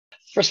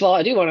First of all,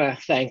 I do want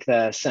to thank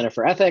the Center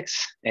for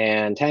Ethics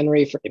and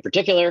Henry in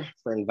particular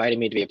for inviting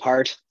me to be a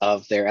part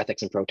of their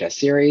Ethics and Protest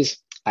series.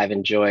 I've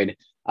enjoyed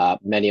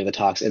many of the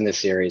talks in this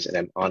series, and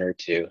I'm honored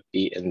to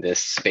be in this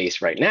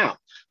space right now,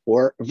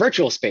 or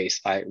virtual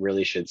space, I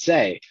really should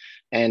say.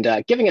 And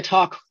giving a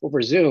talk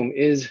over Zoom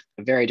is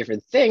a very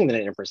different thing than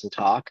an in-person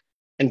talk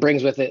and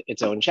brings with it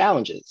its own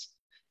challenges.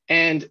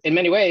 And in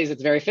many ways,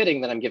 it's very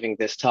fitting that I'm giving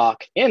this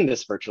talk in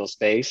this virtual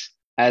space,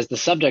 as the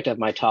subject of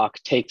my talk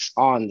takes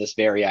on this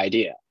very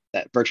idea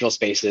that virtual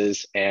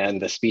spaces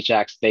and the speech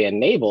acts they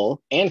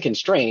enable and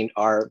constrain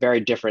are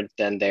very different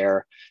than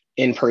their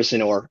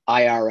in-person or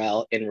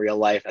IRL, in real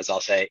life, as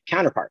I'll say,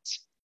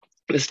 counterparts.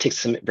 This takes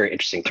some very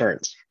interesting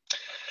turns.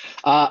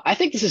 I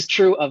think this is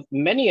true of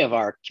many of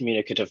our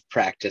communicative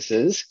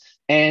practices.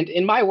 And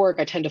in my work,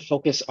 I tend to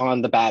focus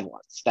on the bad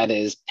ones. That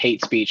is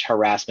hate speech,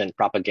 harassment,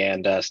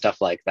 propaganda,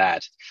 stuff like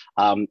that.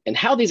 And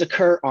how these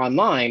occur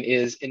online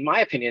is, in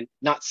my opinion,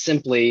 not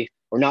simply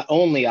or not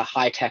only a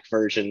high-tech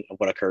version of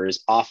what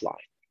occurs offline.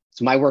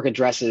 So my work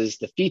addresses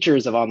the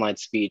features of online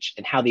speech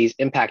and how these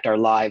impact our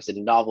lives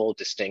in novel,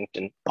 distinct,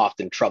 and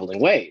often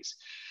troubling ways.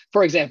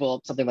 For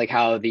example, something like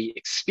how the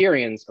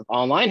experience of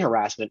online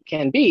harassment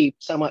can be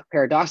somewhat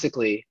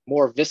paradoxically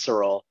more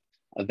visceral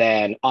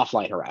than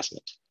offline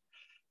harassment.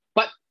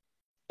 But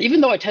even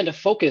though I tend to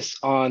focus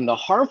on the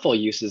harmful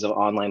uses of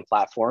online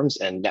platforms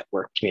and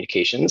network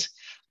communications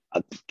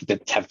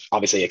that have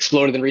obviously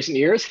exploded in recent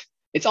years,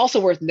 it's also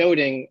worth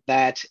noting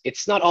that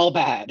it's not all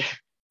bad.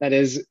 That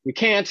is, we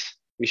can't,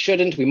 we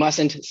shouldn't, we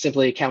mustn't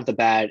simply count the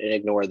bad and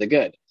ignore the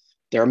good.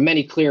 There are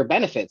many clear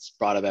benefits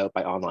brought about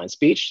by online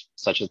speech,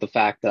 such as the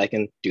fact that I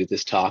can do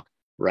this talk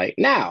right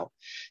now,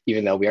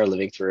 even though we are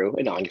living through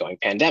an ongoing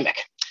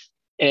pandemic.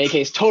 In any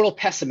case, total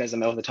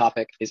pessimism over the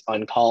topic is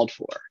uncalled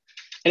for.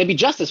 And it'd be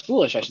just as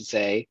foolish, I should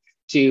say,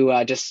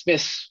 to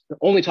dismiss,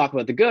 only talk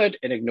about the good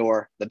and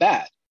ignore the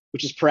bad,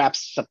 which is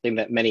perhaps something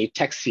that many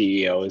tech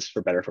CEOs,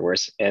 for better or for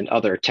worse, and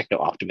other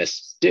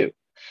techno-optimists do.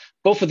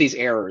 Both of these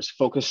errors,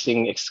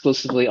 focusing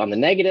exclusively on the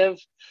negative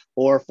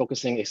or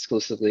focusing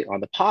exclusively on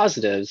the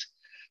positives,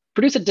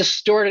 produce a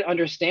distorted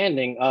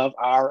understanding of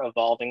our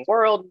evolving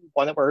world,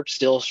 one that we're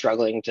still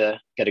struggling to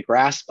get a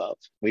grasp of.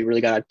 We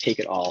really got to take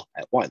it all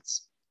at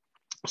once.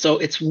 So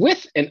it's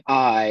with an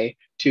eye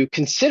to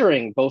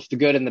considering both the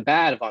good and the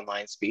bad of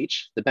online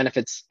speech, the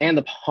benefits and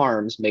the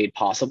harms made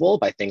possible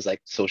by things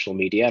like social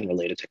media and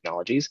related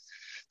technologies,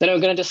 that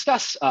I'm going to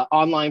discuss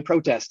online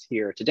protest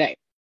here today.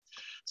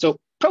 So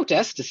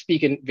protest, to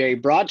speak in very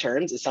broad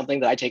terms, is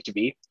something that I take to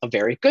be a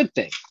very good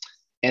thing.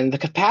 And the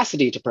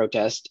capacity to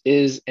protest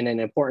is an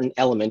important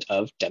element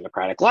of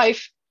democratic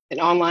life, and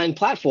online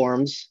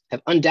platforms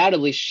have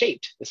undoubtedly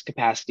shaped this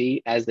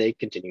capacity as they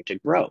continue to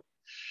grow.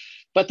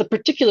 But the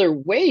particular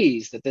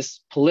ways that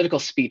this political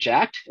speech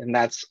act, and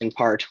that's in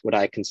part what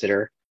I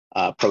consider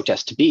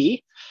protest to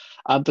be,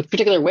 the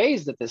particular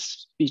ways that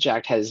this speech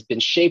act has been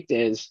shaped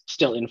is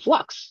still in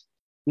flux,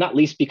 not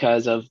least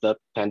because of the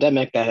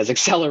pandemic that has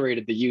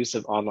accelerated the use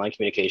of online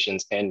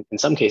communications and in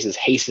some cases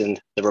hastened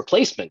the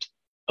replacement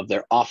of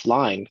their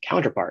offline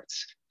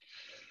counterparts.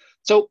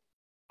 So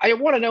I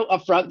want to note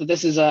upfront that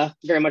this is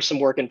very much some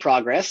work in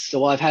progress. So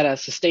while I've had a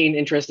sustained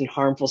interest in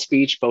harmful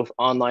speech, both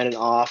online and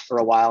off for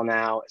a while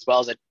now, as well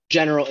as a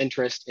general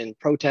interest in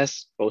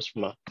protests, both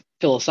from a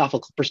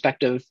philosophical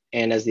perspective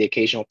and as the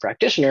occasional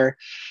practitioner,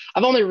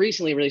 I've only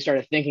recently really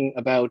started thinking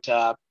about,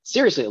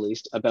 seriously at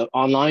least, about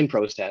online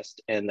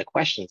protest and the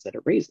questions that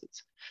it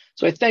raises.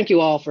 So I thank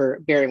you all for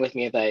bearing with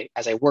me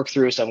as I work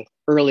through some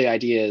early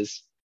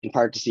ideas, in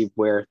part to see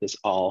where this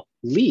all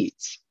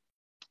leads.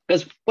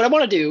 Because what I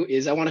want to do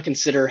is I want to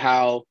consider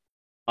how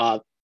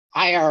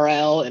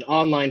IRL and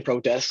online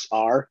protests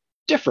are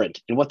different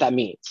and what that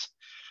means.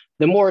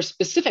 The more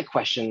specific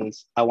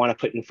questions I want to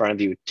put in front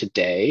of you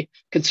today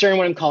concern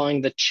what I'm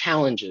calling the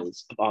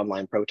challenges of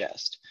online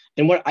protest.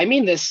 And what I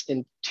mean this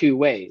in two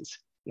ways.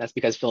 And that's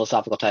because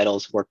philosophical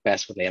titles work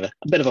best when they have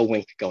a bit of a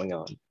wink going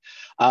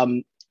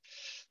on.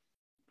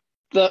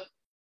 The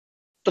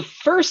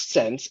first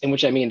sense in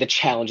which I mean the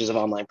challenges of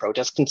online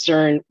protest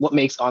concern what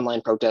makes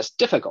online protest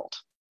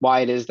difficult.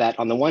 Why it is that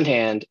on the one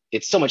hand,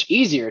 it's so much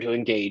easier to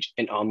engage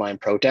in online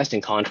protest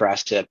in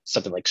contrast to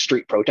something like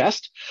street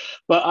protest.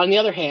 But on the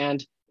other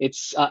hand,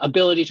 its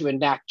ability to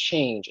enact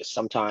change is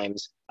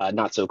sometimes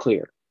not so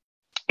clear.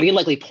 We can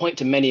likely point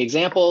to many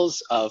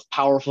examples of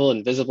powerful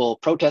and visible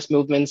protest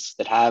movements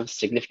that have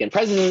significant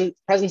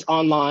presence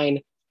online,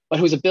 but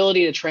whose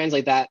ability to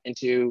translate that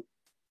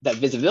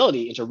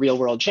visibility into real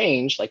world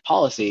change, like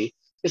policy,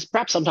 is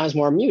perhaps sometimes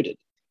more muted.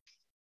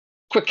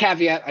 Quick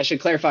caveat, I should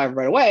clarify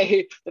right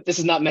away that this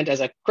is not meant as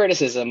a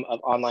criticism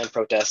of online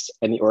protests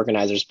and the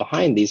organizers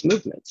behind these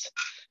movements.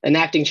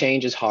 Enacting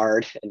change is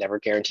hard and never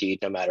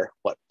guaranteed, no matter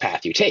what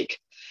path you take.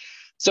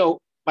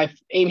 So my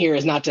aim here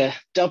is not to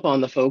dump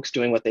on the folks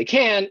doing what they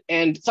can,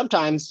 and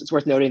sometimes it's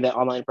worth noting that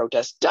online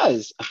protest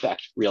does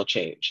affect real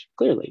change,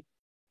 clearly.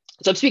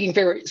 So I'm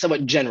speaking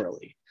somewhat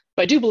generally,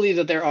 but I do believe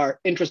that there are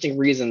interesting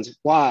reasons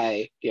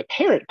why the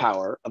apparent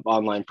power of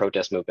online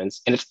protest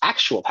movements and its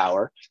actual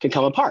power can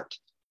come apart.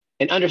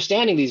 And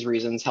understanding these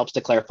reasons helps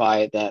to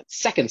clarify the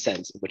second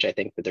sense in which I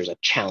think that there's a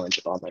challenge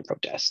of online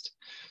protest.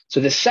 So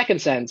this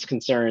second sense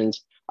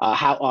concerns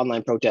how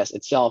online protest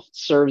itself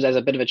serves as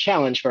a bit of a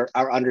challenge for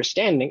our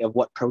understanding of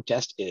what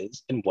protest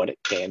is and what it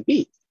can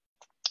be.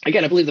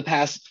 Again, I believe the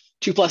past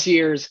 2+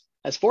 years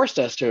has forced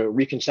us to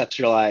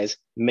reconceptualize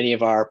many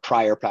of our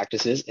prior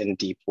practices in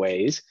deep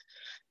ways.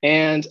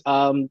 And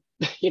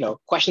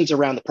questions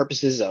around the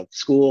purposes of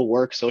school,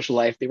 work, social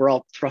life, they were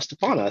all thrust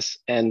upon us.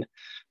 And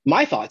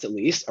my thoughts, at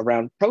least,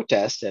 around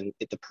protest and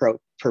the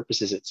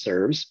purposes it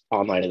serves,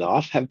 online and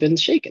off, have been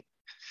shaken.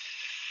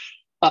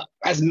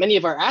 As many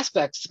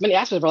aspects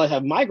of our life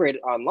have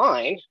migrated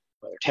online,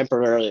 whether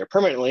temporarily or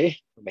permanently,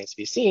 remains to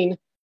be seen,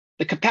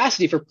 the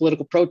capacity for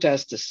political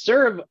protest to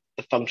serve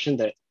the function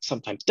that it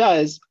sometimes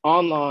does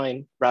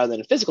online rather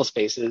than in physical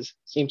spaces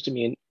seems to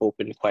me an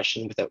open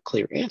question without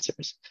clear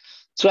answers.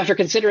 So after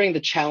considering the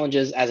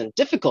challenges as in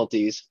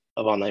difficulties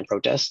of online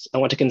protests, I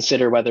want to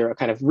consider whether a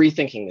kind of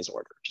rethinking is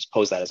ordered. Just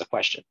pose that as a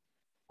question.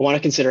 I want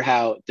to consider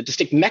how the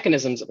distinct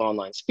mechanisms of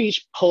online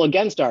speech pull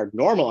against our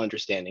normal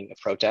understanding of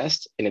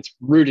protest in its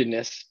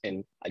rootedness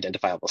in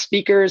identifiable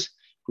speakers,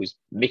 who's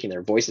making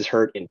their voices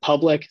heard in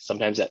public,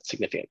 sometimes at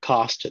significant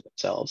cost to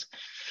themselves.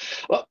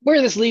 Well,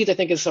 where this leads, I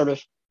think, is sort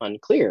of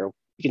unclear.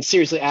 You can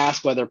seriously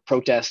ask whether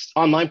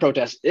online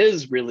protest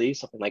is really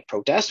something like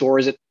protest, or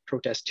is it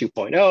protest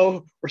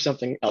 2.0 or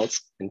something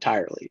else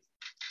entirely?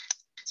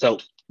 So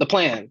the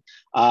plan.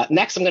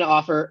 Next, I'm going to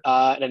offer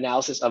an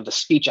analysis of the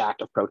speech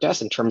act of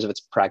protest in terms of its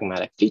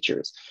pragmatic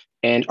features,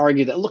 and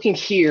argue that looking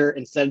here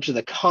instead to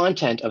the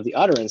content of the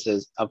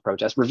utterances of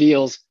protest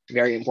reveals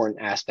very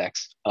important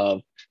aspects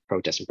of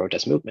protest and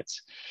protest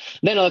movements.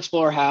 Then I'll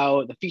explore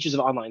how the features of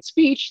online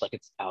speech, like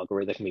its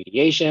algorithmic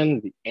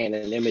mediation, the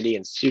anonymity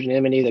and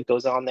pseudonymity that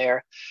goes on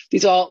there,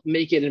 these all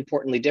make it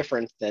importantly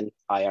different than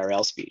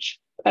IRL speech.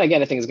 And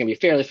again, I think it's going to be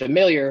fairly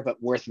familiar,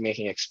 but worth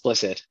making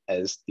explicit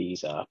as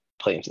these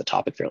play into the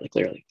topic fairly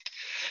clearly.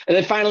 And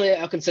then finally,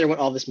 I'll consider what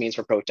all this means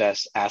for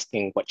protests,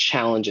 asking what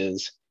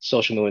challenges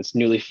social movements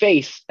newly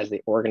face as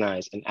they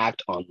organize and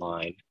act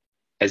online,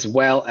 as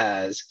well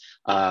as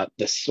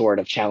the sort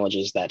of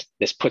challenges that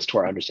this puts to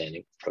our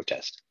understanding of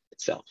protest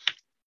itself.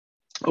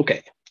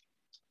 Okay,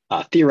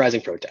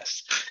 theorizing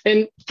protests.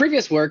 In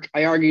previous work,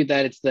 I argued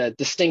that it's the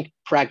distinct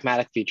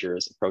pragmatic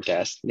features of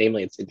protest,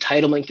 namely its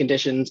entitlement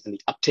conditions and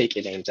the uptake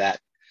it aims at,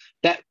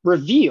 that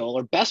reveal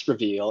or best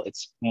reveal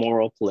its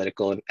moral,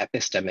 political, and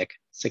epistemic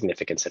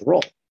significance and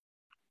role.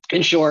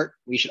 In short,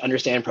 we should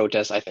understand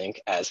protest, I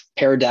think, as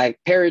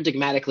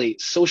paradigmatically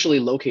socially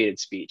located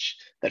speech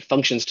that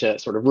functions to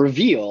sort of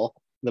reveal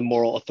the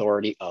moral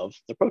authority of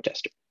the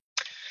protester.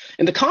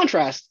 And the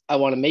contrast I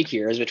want to make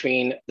here is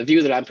between the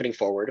view that I'm putting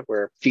forward,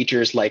 where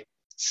features like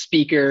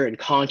speaker and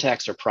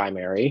context are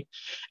primary,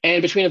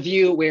 and between a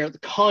view where the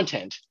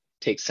content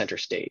takes center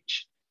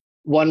stage.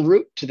 One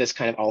route to this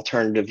kind of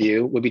alternative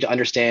view would be to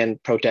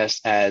understand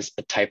protest as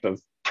a type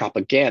of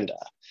propaganda.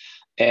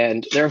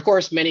 And there are, of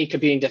course, many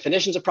competing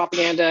definitions of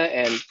propaganda,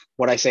 and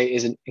what I say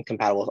isn't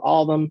incompatible with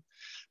all of them.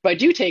 But I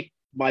do take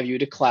my view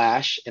to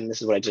clash, and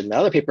this is what I did in the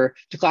other paper,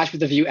 to clash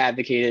with the view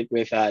advocated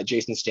with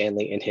Jason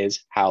Stanley in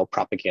his How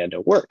Propaganda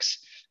Works.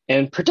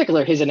 In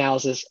particular, his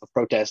analysis of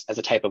protest as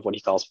a type of what he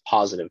calls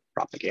positive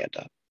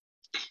propaganda.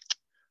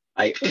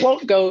 I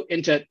won't go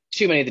into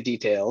too many of the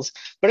details,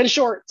 but in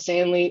short,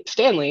 Stanley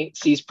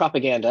sees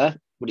propaganda,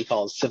 what he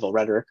calls civil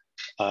rhetoric,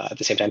 at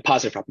the same time,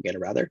 positive propaganda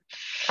rather,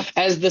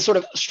 as the sort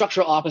of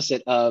structural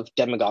opposite of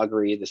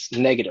demagoguery, this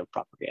negative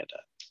propaganda.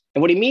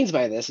 And what he means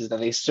by this is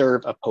that they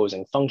serve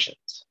opposing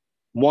functions.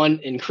 One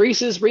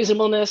increases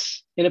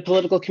reasonableness in a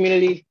political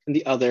community, and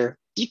the other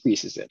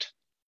decreases it.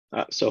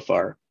 So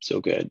far,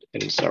 so good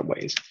in some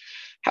ways.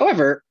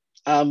 However,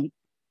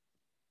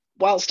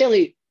 while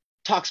Stanley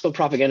talks about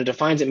propaganda,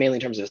 defines it mainly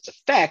in terms of its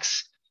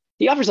effects,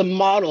 he offers a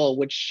model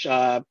which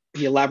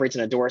he elaborates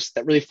and endorses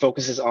that really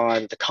focuses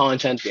on the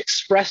content, the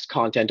expressed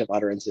content of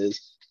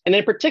utterances, and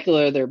in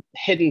particular, their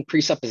hidden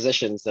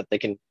presuppositions that they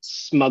can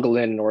smuggle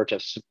in order to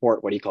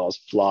support what he calls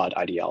flawed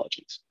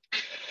ideologies.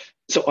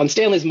 So on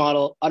Stanley's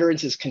model,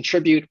 utterances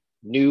contribute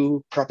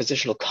new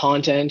propositional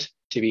content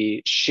to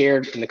be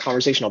shared in the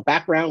conversational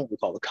background, what we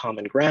call the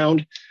common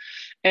ground.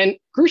 And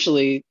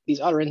crucially, these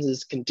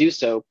utterances can do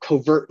so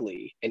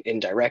covertly and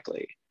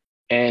indirectly.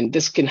 And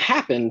this can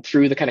happen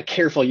through the kind of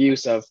careful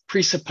use of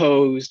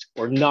presupposed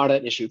or not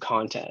at issue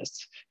content.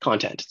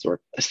 It's sort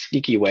of a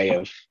sneaky way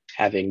of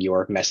having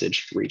your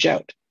message reach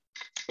out.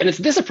 And it's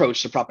this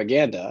approach to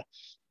propaganda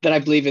that I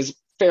believe is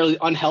fairly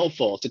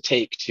unhelpful to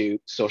take to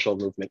social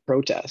movement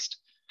protest.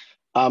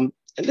 And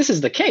this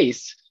is the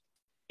case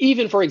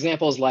even for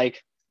examples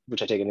like,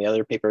 which I take in the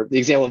other paper, the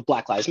example of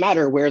Black Lives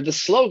Matter, where the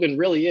slogan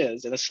really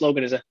is, and the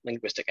slogan is a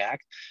linguistic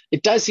act,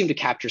 it does seem to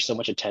capture so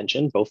much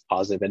attention, both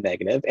positive and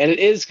negative, and it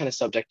is kind of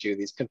subject to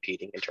these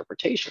competing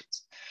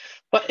interpretations.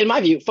 But in my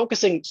view,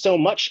 focusing so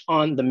much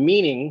on the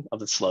meaning of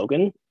the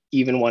slogan,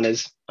 even one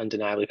as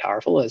undeniably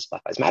powerful as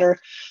Black Lives Matter,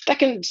 that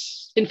can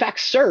in fact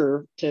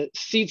serve to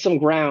cede some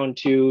ground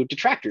to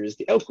detractors,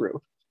 the out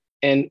group.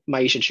 And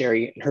Maisha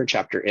Cherry, in her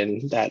chapter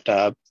in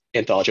that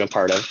anthology I'm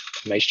part of,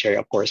 Mice Cherry,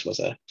 of course, was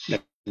a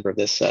member of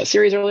this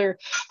series earlier,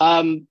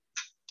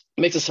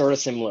 makes a sort of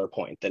similar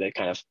point that it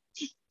kind of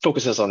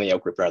focuses on the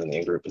out-group rather than the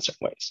in-group in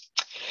certain ways.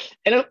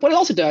 And what it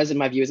also does, in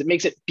my view, is it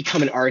makes it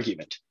become an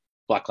argument,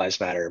 Black Lives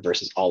Matter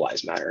versus All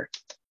Lives Matter.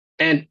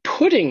 And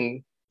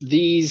putting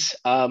these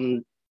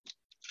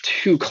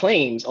two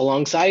claims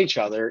alongside each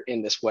other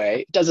in this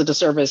way does a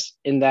disservice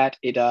in that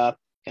it kind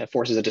of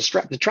forces a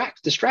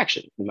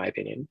distraction, in my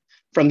opinion,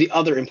 from the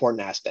other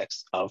important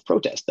aspects of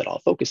protest that I'll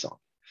focus on.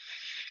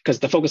 Because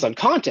the focus on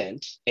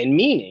content and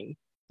meaning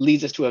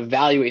leads us to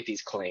evaluate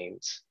these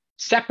claims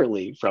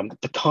separately from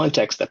the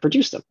context that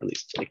produced them, at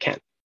least it can.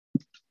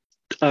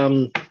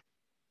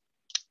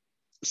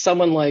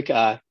 Someone like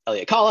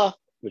Elliot Kalla,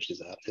 which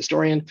is a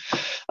historian,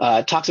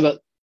 talks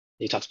about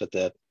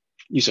the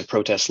use of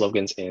protest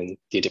slogans in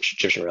the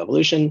Egyptian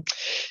revolution.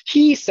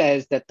 He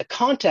says that the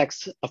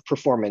context of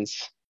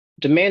performance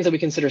demands that we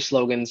consider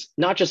slogans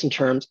not just in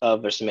terms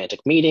of their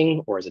semantic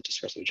meaning or as a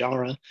discursive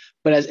genre,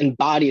 but as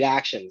embodied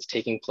actions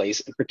taking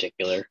place in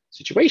particular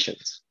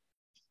situations.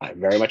 I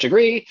very much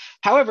agree.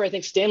 However, I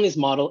think Stanley's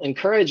model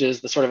encourages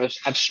the sort of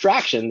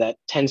abstraction that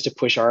tends to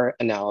push our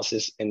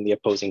analysis in the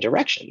opposing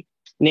direction.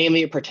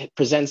 Namely, it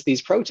presents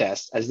these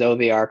protests as though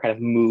they are kind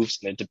of moves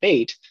in a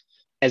debate,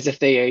 as if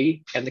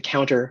they and the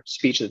counter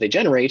speech that they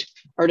generate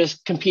are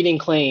just competing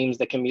claims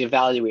that can be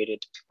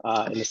evaluated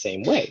in the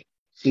same way.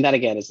 And that,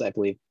 again, is, I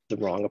believe, the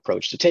wrong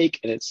approach to take.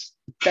 And it's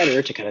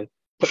better to kind of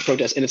put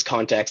protest in its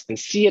context and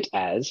see it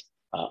as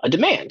a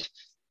demand.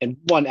 And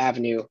one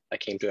avenue I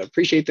came to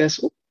appreciate this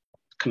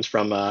comes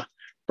from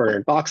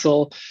Bernard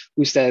Boxall,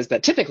 who says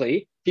that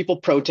typically people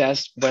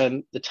protest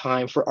when the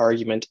time for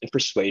argument and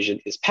persuasion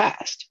is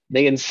past.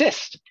 They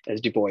insist,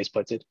 as Du Bois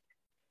puts it,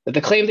 that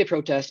the claim they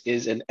protest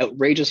is an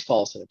outrageous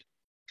falsehood,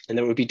 and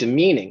that it would be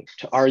demeaning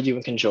to argue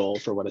and cajole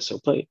for what is so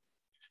plain.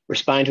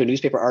 Responding to a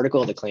newspaper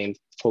article that claimed,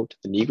 quote,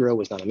 the Negro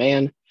was not a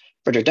man,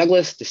 Frederick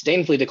Douglass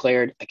disdainfully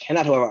declared, I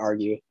cannot, however,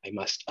 argue, I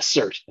must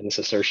assert. And this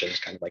assertion is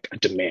kind of like a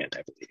demand,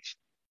 I believe.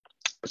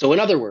 So in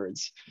other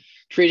words,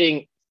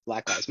 treating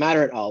Black Lives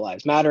Matter and All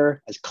Lives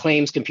Matter as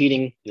claims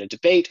competing in a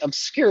debate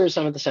obscures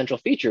some of the central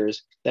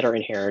features that are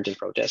inherent in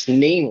protest,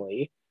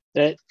 namely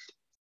that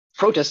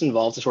protest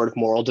involves a sort of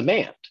moral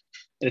demand.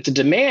 And it's a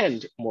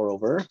demand,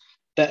 moreover,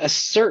 that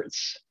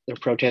asserts the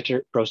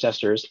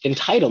protesters'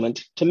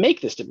 entitlement to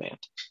make this demand.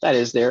 That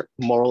is their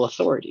moral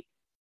authority.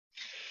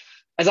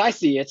 As I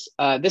see it,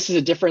 this is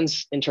a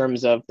difference in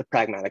terms of the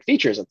pragmatic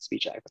features of the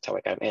Speech Act. That's how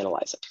I kind of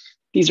analyze it.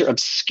 These are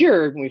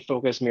obscured when we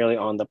focus merely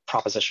on the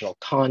propositional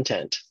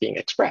content being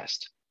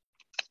expressed.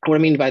 What I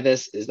mean by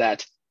this is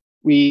that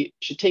we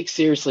should take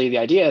seriously the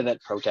idea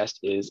that protest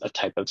is a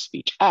type of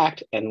speech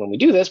act. And when we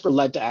do this, we're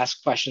led to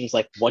ask questions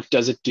like, what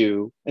does it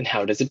do and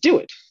how does it do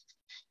it?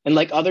 And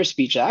like other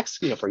speech acts,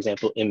 for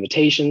example,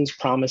 invitations,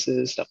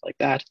 promises, stuff like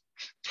that,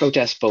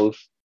 protest both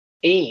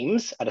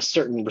aims at a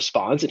certain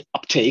response and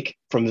uptake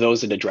from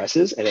those it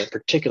addresses, and in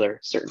particular,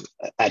 certain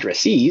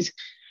addressees,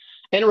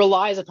 and it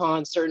relies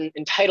upon certain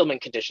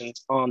entitlement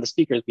conditions on the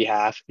speaker's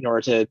behalf in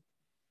order to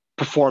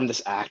perform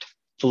this act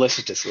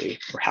felicitously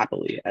or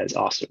happily, as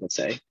Austin would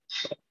say.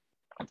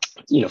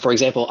 But, for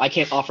example, I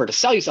can't offer to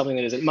sell you something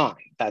that isn't mine.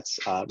 That's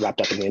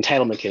wrapped up in the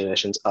entitlement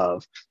conditions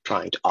of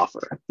trying to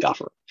offer the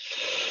offer.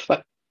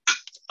 But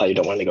you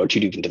don't want to go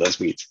too deep into those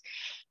weeds.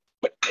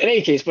 But in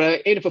any case, what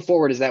I aim to put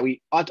forward is that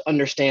we ought to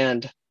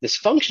understand this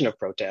function of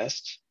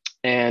protest.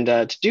 And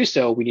to do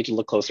so, we need to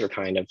look closer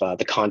kind of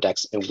the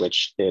context in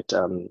which it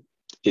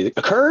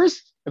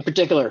occurs, in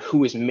particular,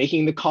 who is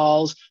making the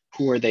calls,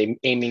 who are they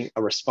aiming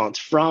a response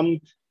from,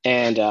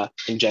 and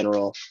in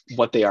general,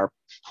 what they are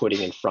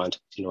putting in front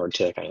in order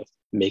to kind of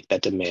make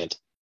that demand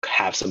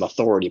have some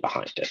authority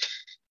behind it.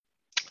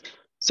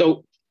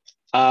 So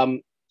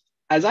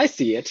as I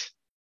see it,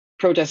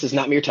 protest is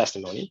not mere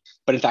testimony,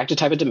 but in fact a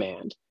type of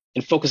demand.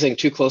 And focusing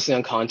too closely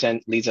on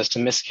content leads us to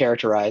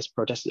mischaracterize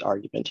protest's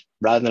argument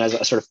rather than as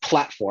a sort of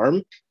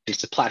platform.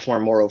 It's a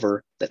platform,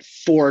 moreover, that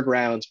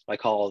foregrounds what I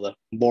call the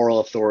moral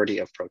authority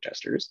of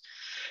protesters.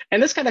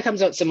 And this kind of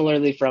comes out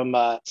similarly from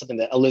something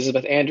that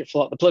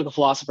the political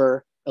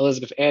philosopher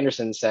Elizabeth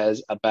Anderson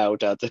says about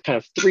the kind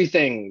of three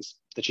things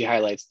that she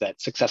highlights that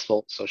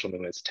successful social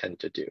movements tend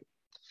to do.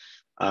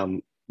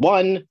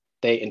 One,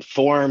 they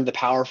inform the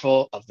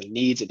powerful of the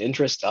needs and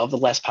interests of the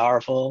less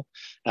powerful.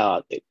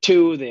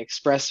 Two, they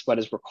express what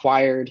is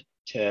required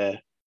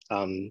to,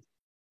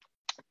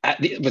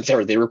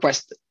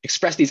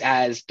 express these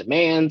as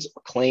demands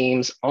or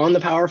claims on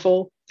the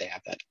powerful. They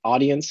have that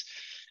audience.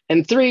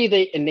 And three,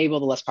 they enable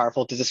the less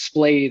powerful to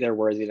display their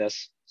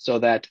worthiness so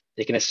that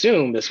they can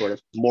assume this sort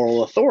of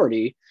moral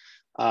authority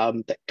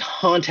that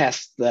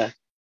contests the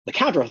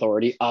counter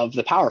authority of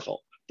the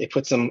powerful. They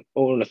put some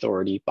own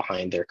authority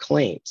behind their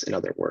claims, in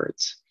other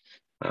words.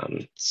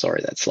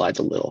 Sorry, that slide's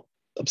a little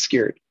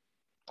obscured.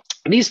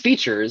 These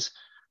features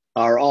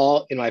are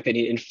all, in my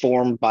opinion,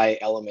 informed by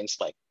elements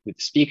like who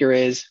the speaker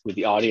is, who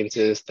the audience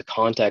is, the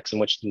context in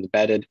which it's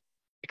embedded,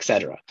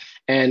 etc.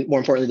 And more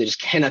importantly, they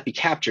just cannot be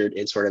captured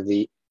in sort of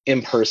the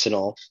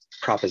impersonal,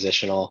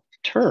 propositional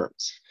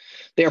terms.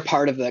 They are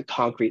part of the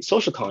concrete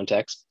social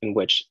context in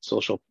which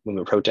social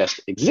movement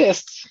protest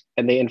exists,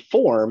 and they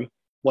inform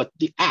what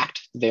the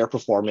act they are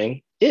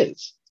performing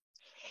is.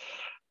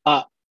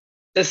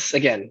 This,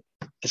 again,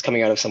 is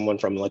coming out of someone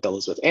from like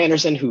Elizabeth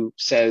Anderson, who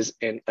says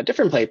in a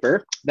different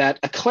paper that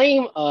a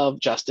claim of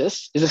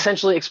justice is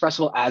essentially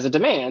expressible as a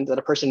demand that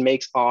a person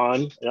makes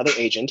on another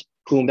agent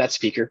whom that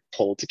speaker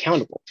holds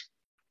accountable.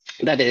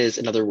 That is,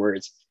 in other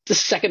words, the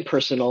second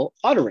personal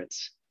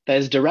utterance that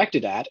is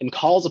directed at and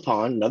calls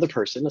upon another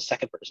person, a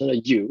second person, a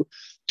you,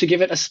 to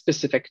give it a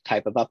specific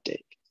type of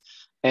update.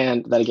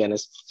 And that, again,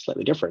 is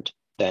slightly different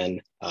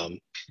than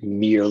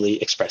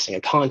merely expressing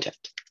a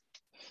content.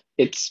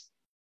 It's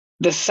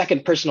the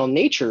second personal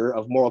nature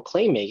of moral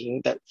claim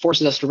making that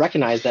forces us to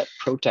recognize that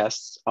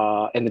protests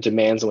and the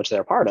demands in which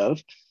they're a part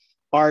of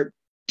are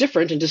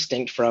different and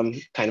distinct from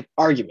kind of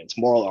arguments,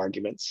 moral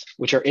arguments,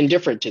 which are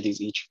indifferent to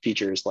these each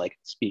features like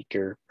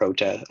speaker,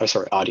 protest,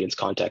 audience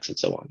context, and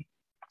so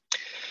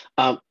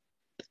on.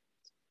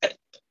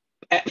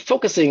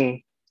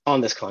 Focusing on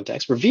this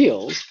context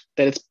reveals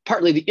that it's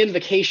partly the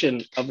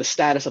invocation of the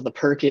status of the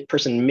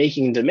person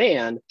making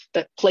demand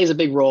that plays a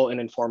big role in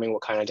informing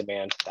what kind of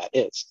demand that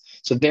is.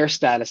 So their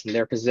status and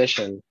their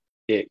position,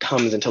 it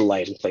comes into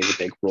light and plays a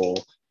big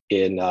role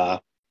in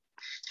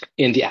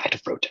the act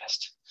of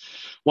protest.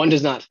 One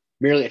does not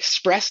merely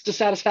express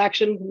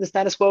dissatisfaction with the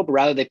status quo, but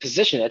rather they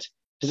position it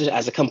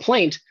as a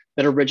complaint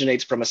that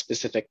originates from a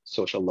specific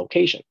social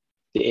location.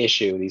 The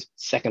issue, these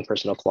second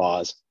personal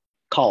clause,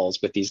 calls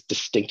with these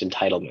distinct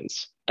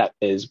entitlements. That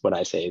is what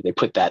I say. They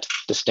put that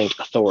distinct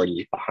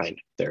authority behind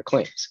their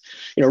claims.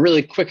 A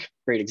really quick,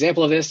 great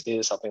example of this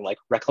is something like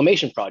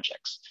reclamation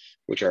projects,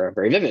 which are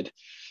very vivid.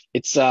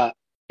 It's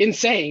in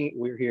saying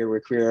we're here,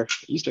 we're queer,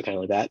 used to kind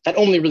of like that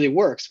only really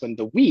works when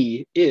the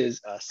we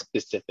is a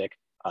specific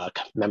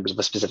members of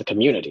a specific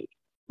community,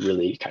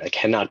 really kind of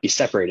cannot be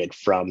separated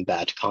from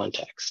that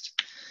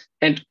context.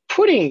 And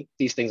putting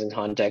these things in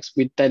context,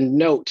 we then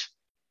note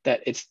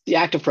that it's the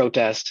act of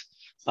protest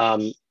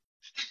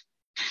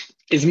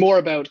is more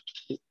about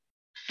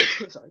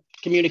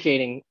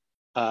communicating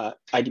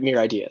mere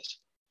ideas.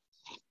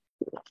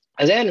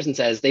 As Anderson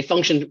says, they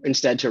function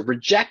instead to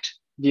reject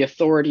the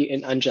authority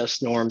and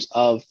unjust norms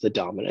of the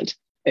dominant,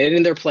 and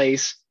in their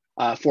place,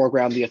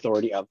 foreground the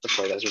authority of the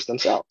protesters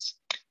themselves.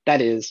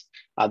 That is,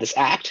 this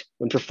act,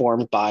 when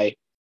performed by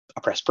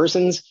oppressed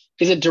persons,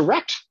 is a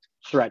direct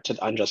threat to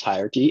the unjust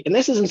hierarchy, and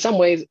this is in some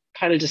ways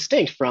kind of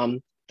distinct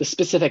from the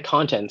specific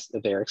contents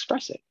that they're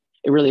expressing.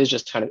 It really is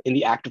just kind of in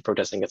the act of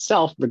protesting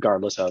itself,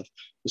 regardless of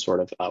the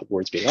sort of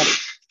words being uttered.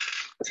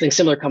 Something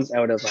similar comes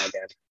out of,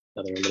 again,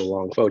 another little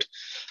long quote,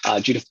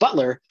 Judith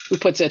Butler, who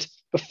puts it,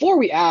 before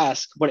we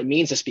ask what it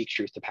means to speak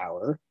truth to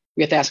power,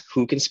 we have to ask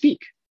who can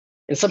speak.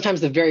 And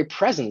sometimes the very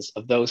presence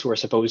of those who are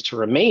supposed to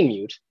remain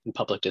mute in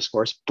public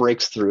discourse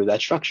breaks through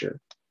that structure. ...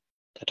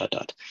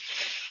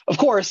 Of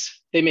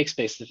course, they make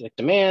specific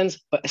demands,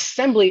 but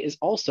assembly is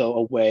also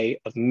a way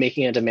of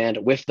making a demand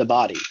with the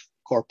body,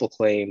 corporal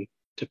claim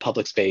to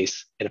public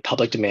space, and a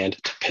public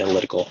demand to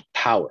political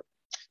power.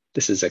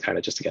 This is a kind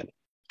of just, again,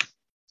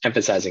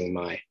 emphasizing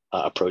my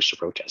approach to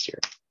protest here.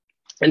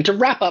 And to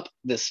wrap up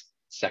this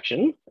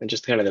section, and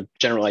just kind of the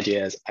general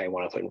ideas I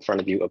want to put in front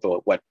of you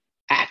about what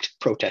act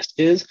protest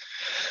is,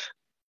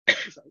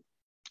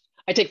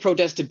 I take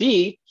protest to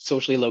be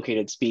socially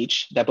located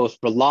speech that both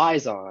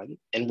relies on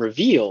and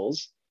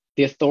reveals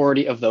the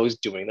authority of those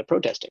doing the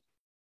protesting.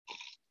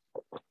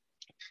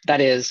 That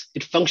is,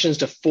 it functions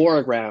to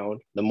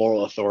foreground the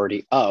moral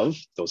authority of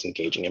those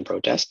engaging in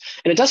protest,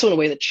 and it does so in a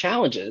way that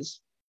challenges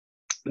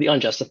the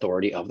unjust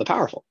authority of the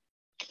powerful.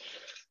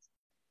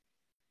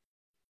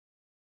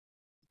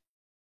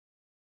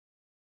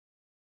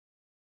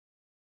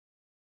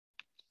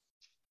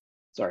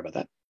 Sorry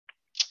about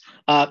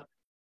that.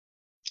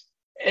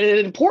 In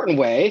an important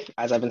way,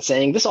 as I've been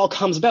saying, this all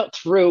comes about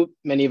through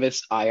many of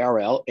its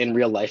IRL in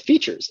real life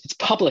features, its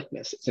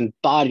publicness, its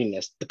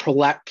embodiedness,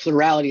 the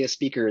plurality of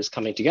speakers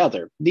coming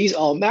together. These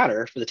all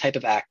matter for the type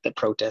of act that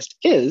protest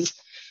is.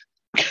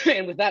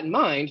 And with that in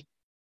mind,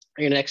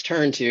 I'm going to next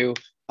turn to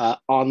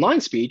online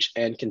speech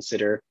and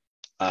consider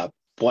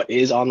what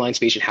is online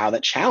speech and how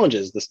that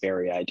challenges this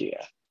very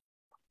idea.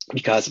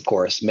 Because, of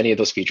course, many of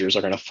those features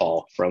are going to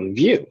fall from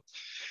view.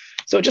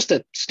 So just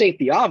to state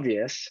the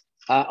obvious,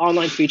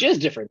 online speech is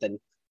different than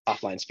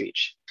offline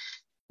speech.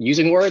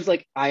 Using words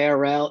like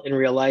IRL, in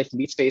real life,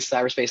 meet space,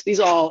 cyberspace, these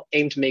all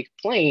aim to make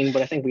plain,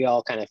 but I think we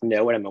all kind of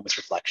know in a moment's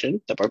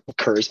reflection that what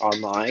occurs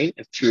online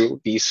and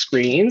through these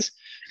screens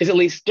is at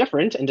least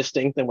different and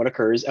distinct than what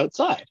occurs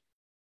outside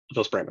of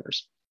those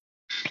parameters.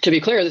 To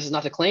be clear, this is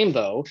not to claim,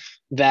 though,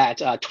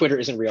 that Twitter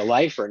isn't real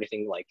life or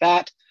anything like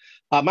that.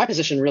 My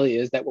position really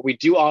is that what we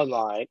do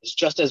online is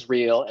just as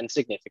real and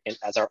significant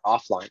as our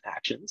offline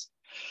actions,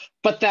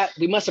 but that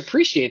we must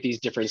appreciate these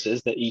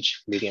differences that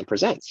each medium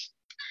presents.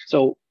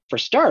 So for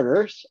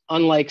starters,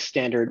 unlike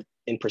standard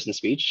in-person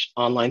speech,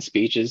 online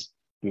speech is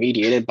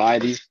mediated by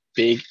these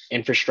big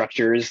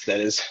infrastructures that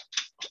is,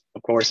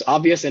 of course,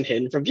 obvious and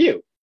hidden from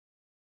view.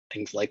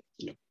 Things like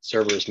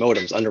servers,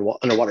 modems,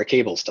 underwater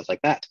cables, stuff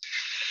like that.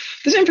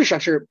 This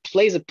infrastructure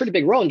plays a pretty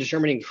big role in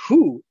determining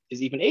who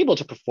is even able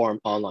to perform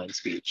online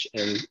speech.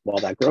 And while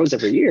that grows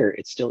every year,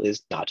 it still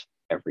is not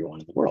everyone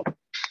in the world.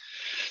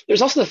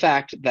 There's also the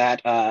fact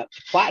that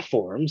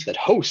platforms that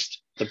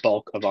host the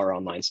bulk of our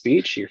online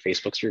speech, your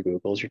Facebooks, your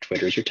Googles, your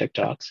Twitters, your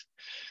TikToks,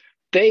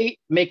 they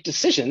make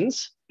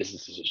decisions,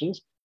 business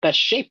decisions, that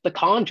shape the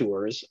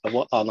contours of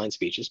what online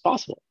speech is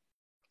possible.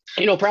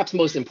 Perhaps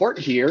most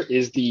important here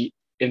is the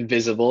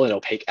invisible and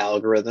opaque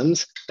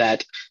algorithms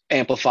that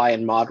amplify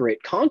and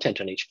moderate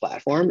content on each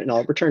platform, and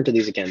I'll return to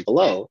these again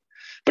below.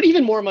 But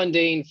even more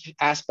mundane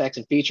aspects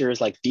and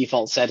features like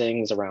default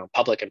settings around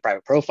public and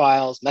private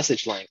profiles,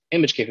 message length,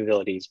 image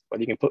capabilities,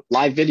 whether you can put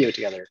live video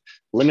together,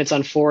 limits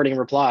on forwarding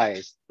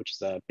replies, which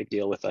is a big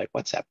deal with like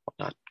WhatsApp and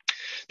whatnot.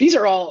 These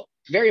are all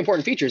very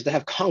important features that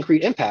have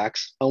concrete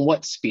impacts on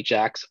what speech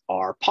acts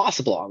are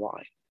possible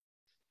online.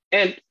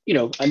 And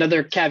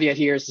another caveat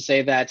here is to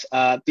say that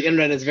the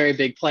internet is a very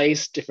big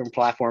place. Different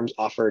platforms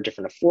offer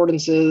different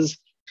affordances,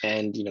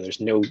 and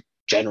there's no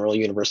general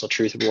universal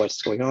truth of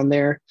what's going on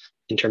there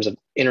in terms of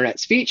internet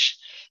speech.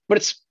 But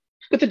it's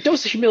with a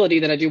dose of humility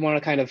that I do want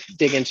to kind of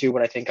dig into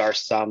what I think are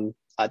some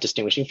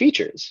distinguishing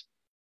features.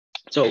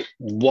 So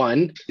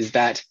one is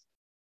that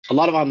a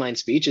lot of online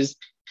speech is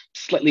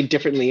slightly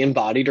differently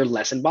embodied or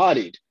less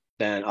embodied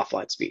than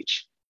offline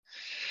speech.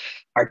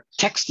 Our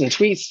texts and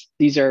tweets,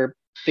 these are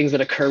things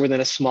that occur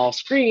within a small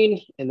screen,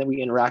 and then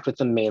we interact with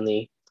them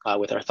mainly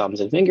with our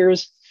thumbs and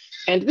fingers.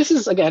 And this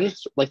is, again,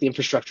 like the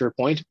infrastructure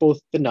point, both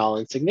banal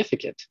and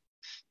significant.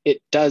 It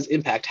does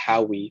impact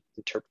how we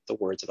interpret the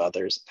words of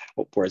others,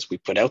 what words we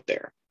put out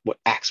there, what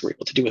acts we're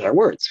able to do with our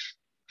words.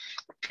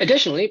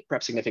 Additionally,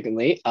 perhaps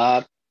significantly,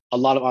 a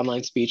lot of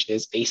online speech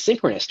is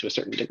asynchronous to a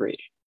certain degree.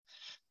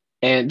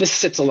 And this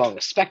sits along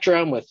a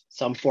spectrum with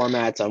some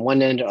formats on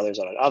one end, others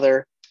on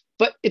another.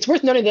 But it's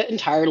worth noting that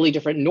entirely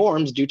different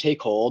norms do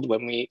take hold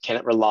when we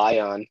cannot rely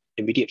on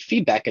immediate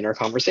feedback in our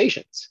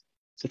conversations.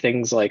 So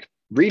things like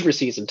read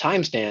receipts and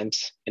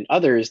timestamps and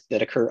others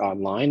that occur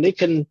online, they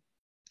can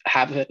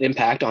have an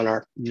impact on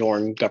our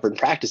norm-governed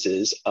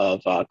practices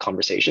of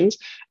conversations,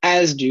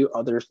 as do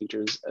other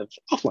features of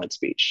offline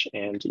speech.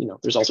 And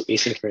there's also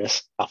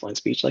asynchronous offline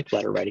speech like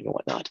letter writing and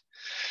whatnot.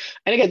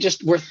 And again,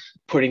 just worth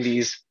putting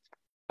these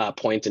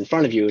points in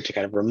front of you to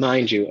kind of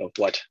remind you of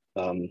what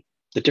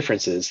the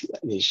differences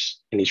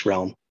in each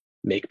realm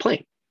make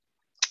plain.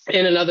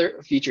 And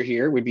another feature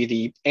here would be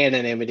the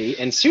anonymity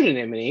and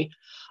pseudonymity.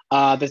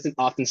 That's an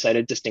often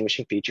cited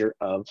distinguishing feature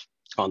of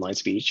online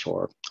speech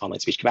or online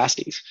speech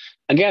capacities.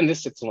 Again,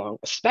 this sits along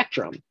a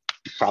spectrum,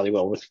 probably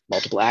will with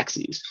multiple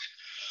axes.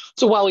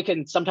 So while we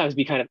can sometimes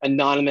be kind of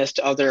anonymous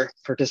to other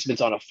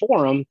participants on a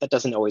forum, that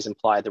doesn't always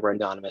imply that we're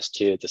anonymous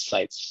to the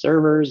site's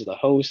servers, the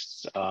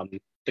hosts,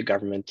 the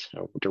government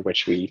under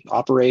which we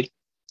operate,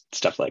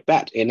 stuff like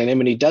that.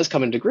 Anonymity does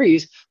come in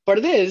degrees, but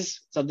it is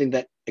something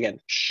that, again,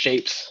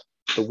 shapes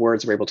the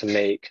words we're able to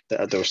make,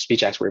 those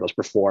speech acts we're able to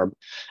perform.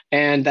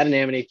 And that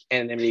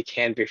anonymity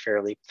can be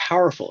fairly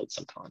powerful in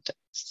some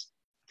contexts.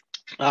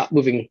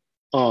 Moving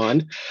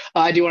on,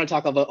 I do want to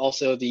talk about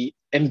also the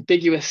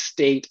ambiguous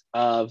state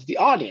of the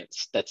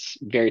audience that's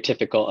very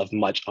typical of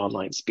much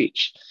online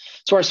speech.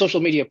 So our social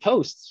media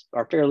posts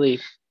are fairly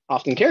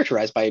often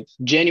characterized by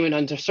genuine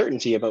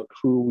uncertainty about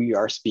who we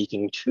are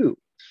speaking to.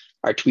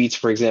 Our tweets,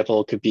 for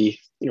example, could be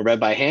read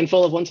by a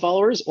handful of one's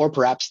followers or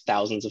perhaps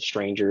thousands of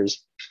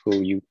strangers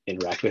who you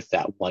interact with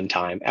that one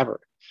time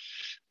ever.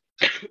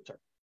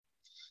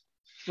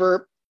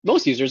 For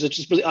most users, it's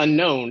just really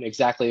unknown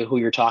exactly who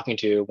you're talking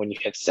to when you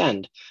hit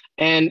send.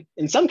 And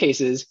in some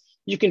cases,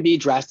 you can be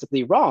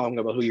drastically wrong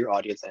about who your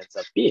audience ends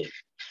up being.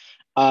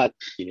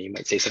 You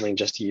might say something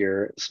just to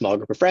your small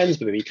group of friends,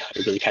 but maybe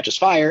it really catches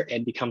fire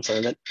and becomes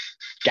something that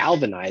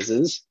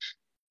galvanizes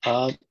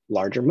a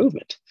larger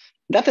movement.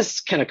 That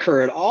this can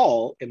occur at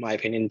all, in my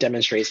opinion,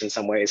 demonstrates in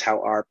some ways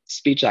how our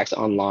speech acts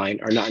online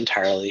are not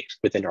entirely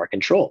within our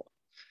control.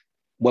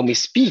 When we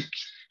speak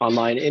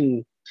online,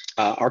 in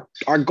our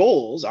own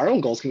goals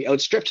can be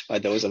outstripped by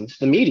those of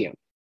the medium.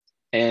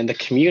 And the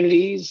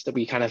communities that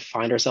we kind of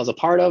find ourselves a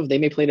part of, they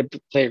may play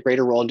a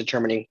greater role in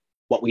determining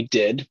what we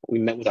did, what we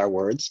meant with our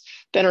words,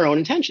 than our own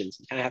intentions.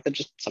 You kind of have to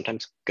just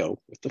sometimes go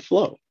with the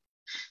flow.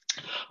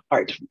 All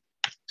right,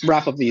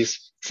 wrap up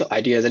these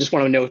ideas. I just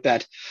want to note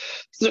that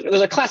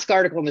there's a classic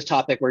article on this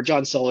topic where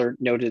John Soller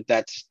noted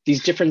that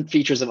these different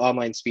features of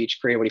online speech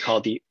create what he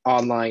called the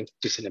online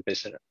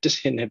disinhibition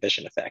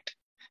effect.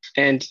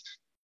 And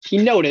he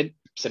noted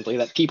simply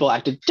that people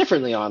acted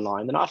differently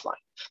online than offline.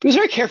 He was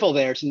very careful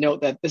there to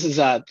note that this is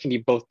can be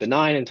both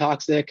benign and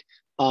toxic,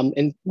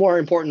 and more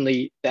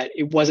importantly, that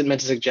it wasn't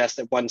meant to suggest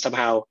that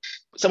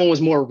someone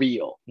was more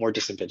real, more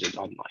disinhibited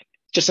online.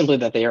 Just simply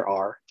that there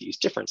are these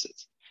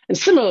differences. And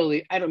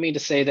similarly, I don't mean to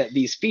say that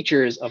these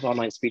features of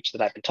online speech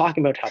that I've been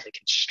talking about, how they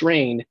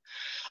constrain,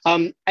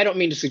 I don't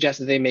mean to suggest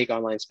that they make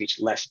online speech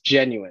less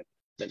genuine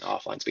than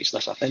offline speech,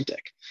 less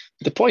authentic.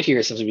 The point here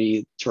is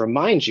simply to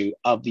remind you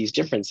of these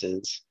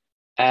differences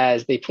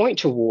as they point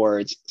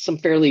towards some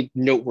fairly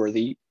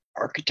noteworthy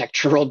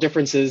architectural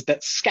differences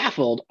that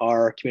scaffold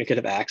our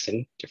communicative acts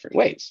in different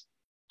ways.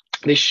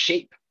 They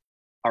shape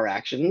our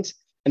actions,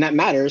 and that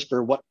matters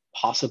for what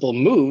possible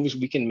moves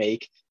we can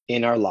make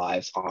in our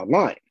lives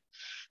online.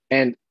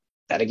 And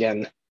that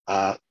again,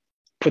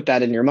 put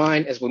that in your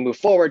mind as we move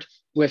forward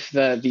with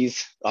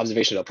these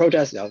observational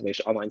protests and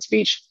observational online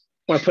speech.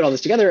 I want to put all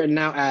this together and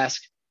now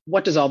ask,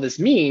 what does all this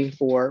mean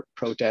for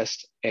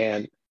protest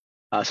and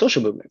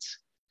social movements?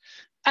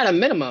 At a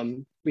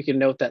minimum, we can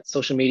note that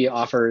social media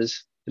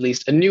offers at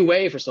least a new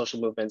way for social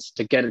movements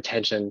to get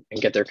attention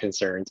and get their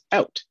concerns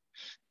out.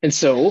 And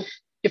so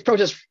if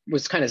protest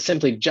was kind of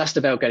simply just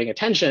about getting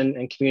attention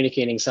and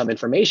communicating some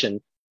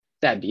information,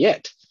 that'd be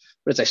it.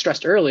 But as I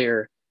stressed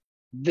earlier,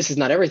 this is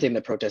not everything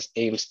that protest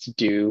aims to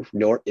do,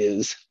 nor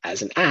is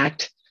as an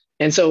act.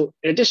 And so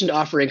in addition to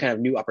offering kind of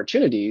new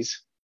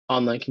opportunities,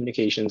 online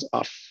communications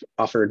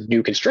offer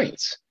new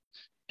constraints.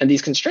 And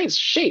these constraints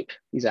shape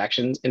these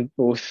actions in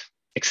both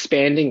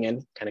expanding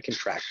and kind of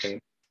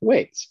contracting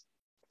ways.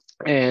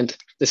 And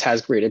this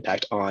has great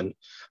impact on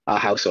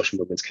how social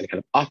movements can kind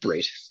of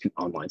operate in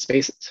online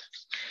spaces.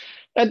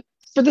 And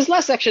for this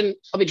last section,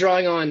 I'll be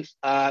drawing on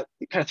kind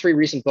of three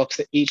recent books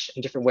that each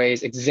in different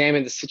ways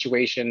examine the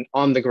situation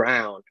on the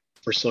ground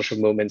for social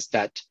movements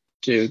that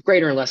to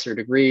greater and lesser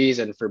degrees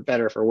and for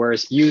better or for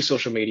worse, use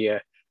social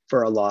media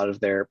for a lot of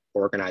their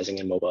organizing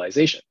and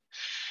mobilization.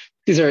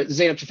 These are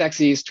Zeynep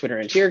Tufekci's Twitter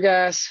and Tear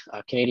Gas,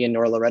 Canadian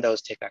Nora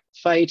Loretto's Take Back the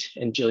Fight,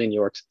 and Jillian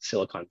York's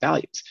Silicon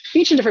Values.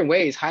 Each in different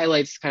ways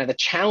highlights kind of the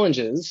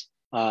challenges,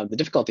 the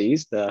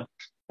difficulties, the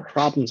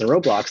problems and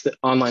roadblocks that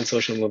online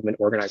social movement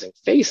organizing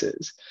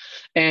faces.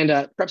 And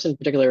perhaps in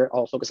particular,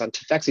 I'll focus on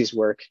Tufekci's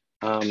work,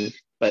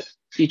 but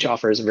each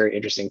offers a very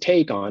interesting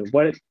take on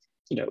what,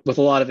 with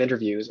a lot of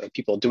interviews of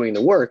people doing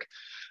the work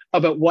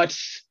about what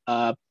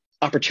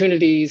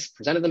opportunities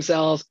presented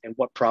themselves and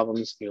what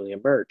problems newly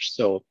emerged.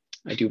 So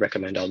I do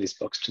recommend all these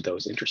books to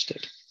those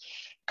interested.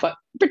 But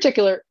in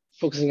particular,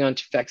 focusing on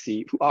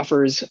Tufekci, who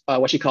offers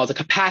what she calls a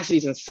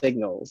capacities and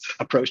signals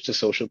approach to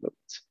social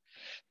movements.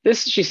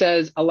 This, she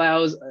says,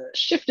 allows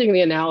shifting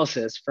the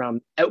analysis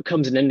from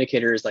outcomes and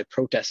indicators like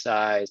protest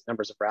size,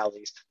 numbers of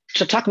rallies,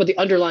 to talk about the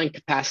underlying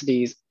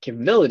capacities,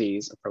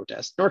 capabilities of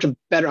protest in order to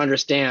better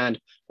understand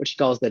what she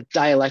calls the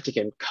dialectic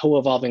and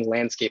co-evolving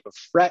landscape of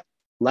threat,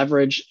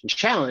 leverage, and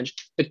challenge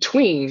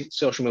between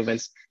social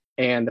movements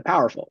and the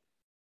powerful.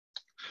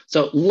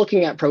 So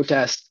looking at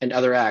protest and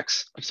other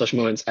acts of social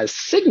movements as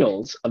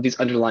signals of these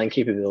underlying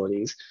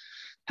capabilities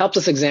helps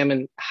us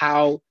examine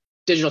how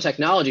digital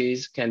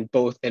technologies can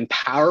both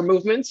empower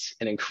movements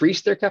and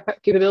increase their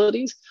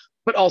capabilities,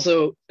 but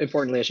also,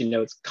 importantly, as she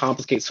notes,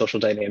 complicate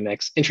social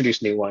dynamics,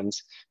 introduce new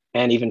ones,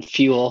 and even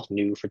fuel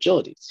new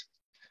fragilities.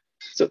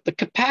 So the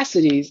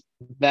capacities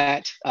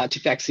that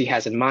Tufekci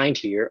has in mind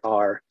here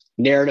are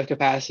narrative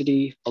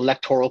capacity,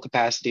 electoral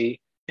capacity,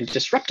 and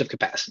disruptive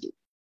capacity.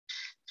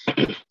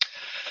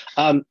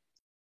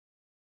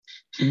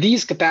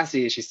 These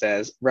capacities, she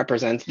says,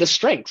 represent the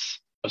strengths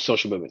of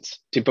social movements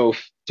to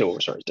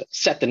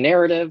set the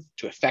narrative,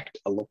 to affect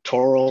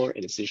electoral or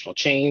institutional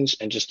change,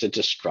 and just to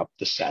disrupt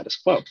the status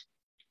quo.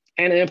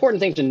 And an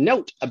important thing to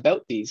note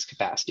about these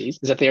capacities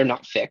is that they are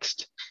not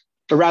fixed,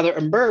 but rather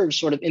emerge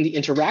sort of in the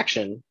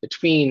interaction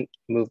between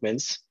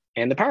movements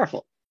and the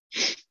powerful.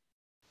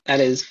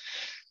 That is,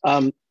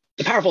 the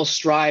powerful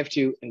strive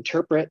to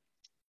interpret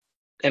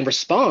and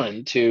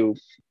respond to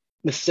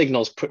the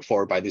signals put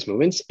forward by these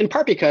movements, in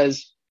part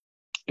because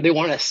they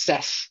want to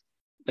assess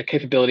the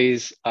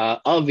capabilities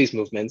of these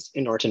movements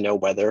in order to know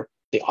whether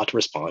they ought to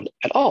respond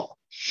at all.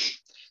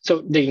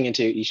 So digging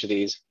into each of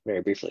these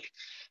very briefly.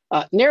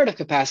 Narrative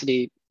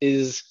capacity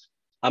is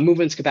a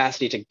movement's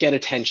capacity to get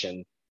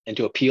attention and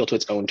to appeal to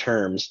its own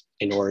terms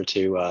in order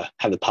to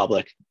have the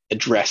public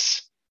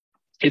address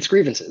its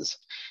grievances.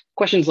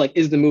 Questions like,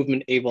 is the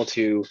movement able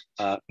to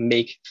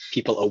make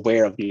people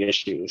aware of the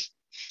issues?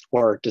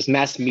 Or does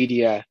mass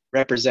media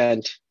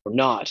represent or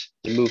not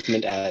the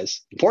movement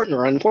as important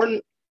or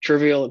unimportant,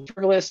 trivial and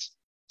frivolous,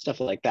 stuff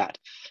like that.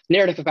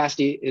 Narrative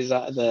capacity is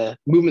the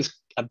movement's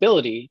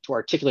ability to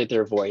articulate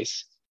their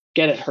voice,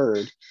 get it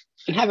heard,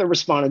 and have it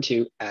responded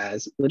to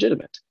as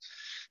legitimate.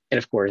 And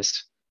of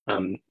course,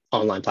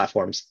 online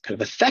platforms kind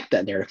of affect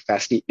that narrative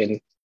capacity in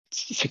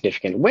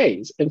significant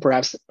ways. And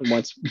perhaps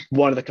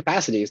one of the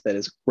capacities that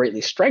is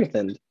greatly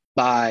strengthened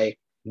by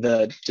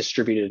the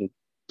distributed and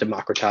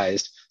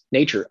democratized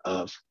nature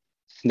of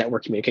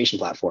network communication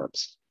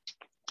platforms.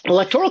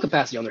 Electoral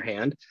capacity, on the other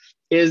hand,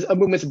 is a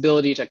movement's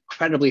ability to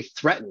credibly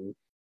threaten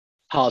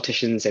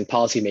politicians and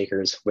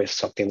policymakers with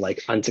something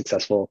like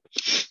unsuccessful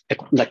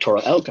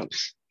electoral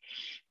outcomes,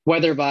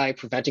 whether by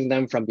preventing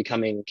them from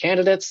becoming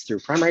candidates through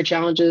primary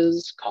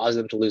challenges, cause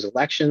them to lose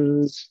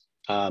elections,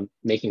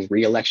 making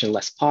re-election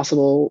less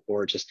possible,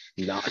 or just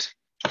not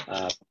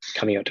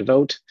coming out to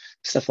vote,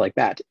 stuff like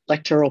that.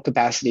 Electoral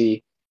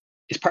capacity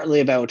is partly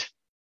about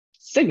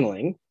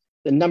signaling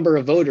the number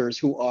of voters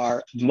who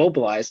are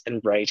mobilized and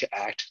ready to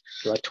act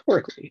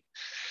electorally.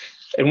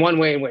 And one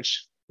way in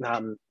which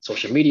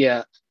social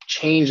media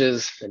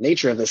changes the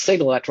nature of the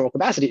signal electoral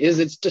capacity is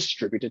its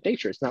distributed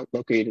nature. It's not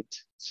located,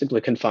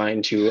 simply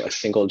confined to a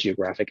single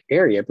geographic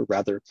area, but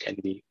rather can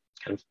be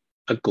kind of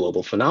a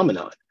global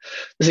phenomenon.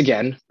 This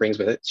again brings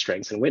with it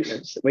strengths and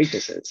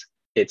weaknesses.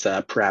 It's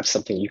perhaps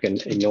something you can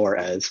ignore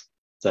as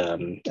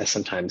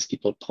sometimes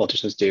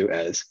politicians do,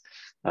 as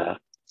out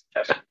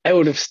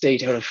of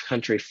state, out of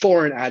country,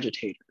 foreign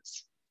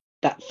agitators.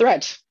 That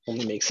threat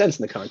only makes sense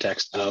in the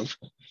context of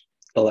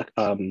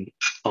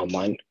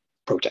online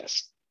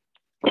protests.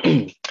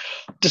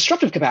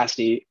 Disruptive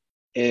capacity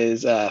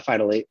is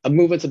finally a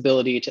movement's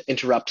ability to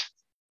interrupt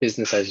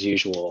business as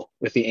usual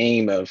with the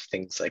aim of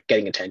things like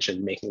getting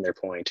attention, making their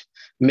point,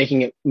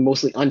 making it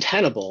mostly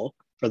untenable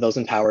for those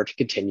in power to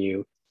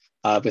continue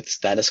with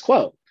status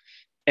quo.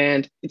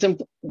 And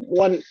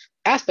one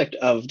aspect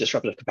of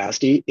disruptive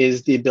capacity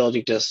is the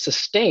ability to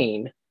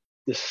sustain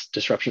this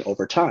disruption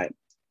over time.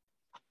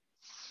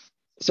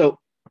 So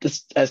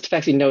this, as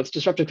Tefeksi notes,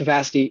 disruptive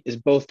capacity is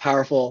both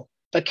powerful,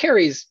 but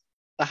carries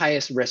the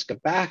highest risk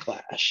of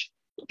backlash,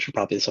 which are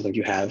probably some of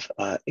you have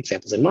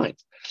examples in mind.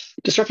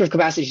 Disruptive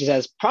capacity, she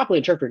says, properly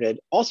interpreted,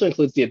 also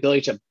includes the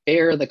ability to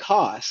bear the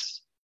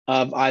cost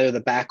of either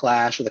the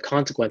backlash or the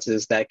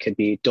consequences that could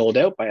be doled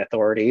out by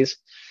authorities,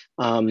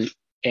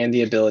 and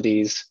the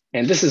abilities,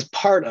 and this is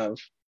part of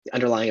the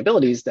underlying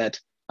abilities that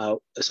a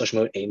social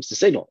movement aims to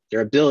signal,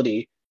 their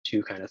ability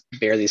to kind of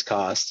bear these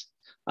costs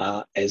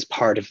as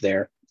part of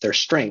their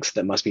strengths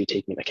that must be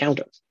taken account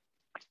of.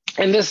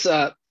 And this,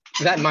 with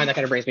that in mind, that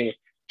kind of brings me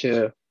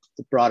to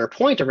the broader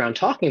point around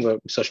talking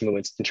about social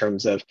movements in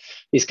terms of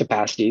these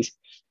capacities,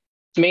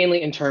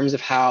 mainly in terms of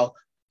how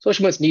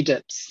social movements need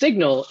to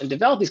signal and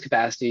develop these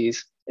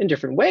capacities in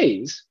different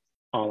ways,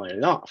 online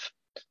and off.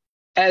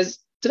 As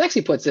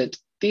Tefeksi puts it,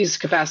 these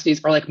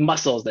capacities are like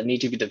muscles that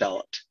need to be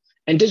developed.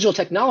 And digital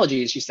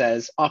technologies, she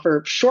says,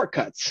 offer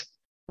shortcuts,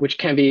 which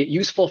can be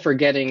useful for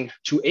getting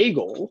to a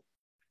goal,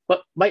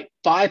 but might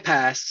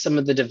bypass some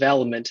of the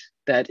development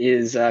that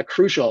is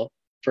crucial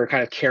for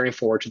kind of carrying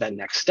forward to that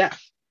next step.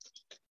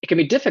 It can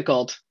be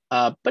difficult,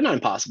 but not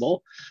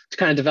impossible, to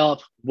kind of develop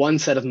one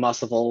set of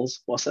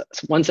muscles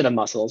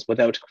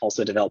without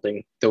also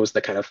developing those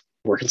that kind of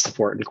work in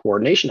support and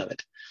coordination of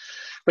it.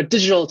 But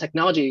digital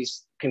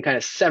technologies can kind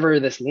of sever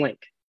this link,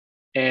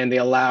 and they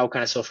allow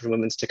kind of social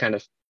movements to kind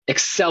of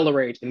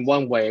accelerate in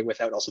one way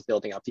without also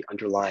building up the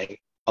underlying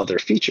other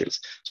features.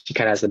 She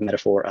kind of has the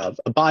metaphor of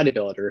a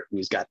bodybuilder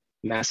who's got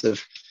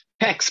massive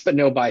pecs but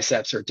no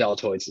biceps or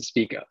deltoids to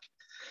speak of.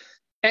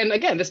 And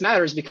again, this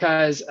matters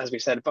because, as we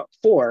said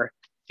before,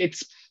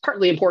 it's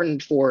partly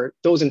important for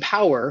those in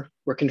power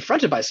who are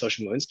confronted by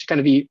social movements to kind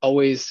of be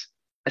always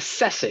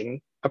assessing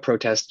a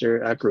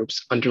protester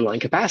group's underlying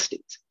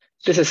capacities.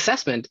 This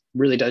assessment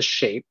really does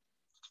shape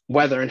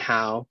whether and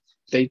how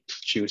they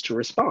choose to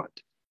respond.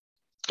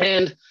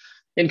 And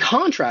in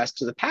contrast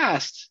to the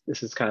past,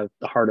 this is kind of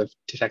the heart of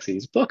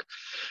Tefeksi's book,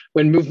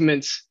 when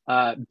movements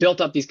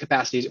built up these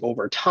capacities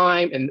over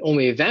time and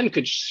only then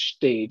could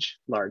stage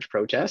large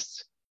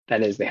protests.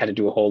 That is, they had to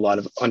do a whole lot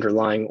of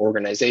underlying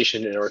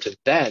organization in order to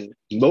then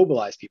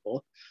mobilize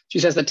people. She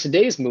says that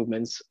today's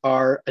movements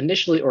are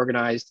initially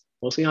organized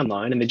mostly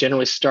online, and they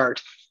generally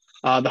start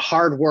the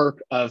hard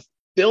work of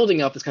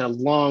building up this kind of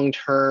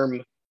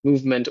long-term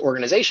movement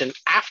organization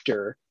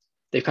after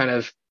they've kind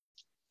of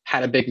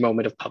had a big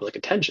moment of public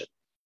attention.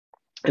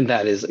 And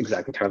that is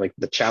exactly kind of like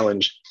the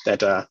challenge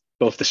that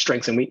both the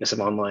strengths and weakness of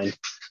online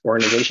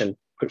organization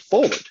put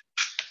forward.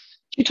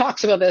 She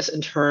talks about this in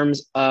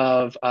terms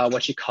of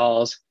what she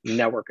calls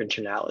network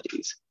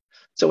internalities.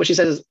 So what she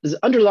says is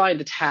underlying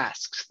the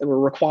tasks that were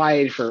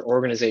required for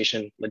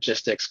organization,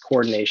 logistics,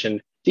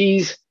 coordination,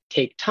 these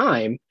take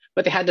time,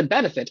 but they had the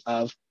benefit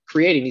of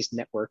creating these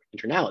network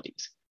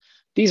internalities.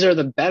 These are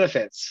the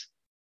benefits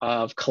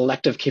of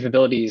collective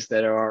capabilities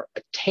that are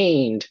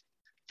attained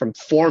from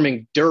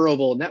forming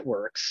durable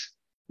networks,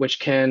 which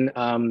can,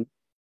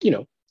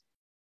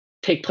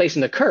 take place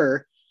and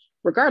occur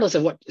regardless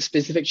of what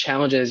specific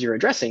challenges you're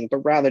addressing, but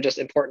rather just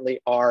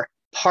importantly are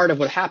part of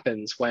what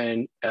happens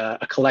when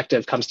a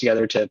collective comes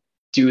together to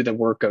do the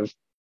work of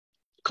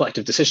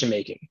collective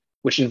decision-making,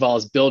 which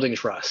involves building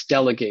trust,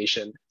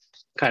 delegation,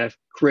 kind of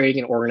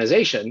creating an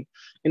organization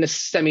in a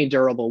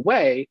semi-durable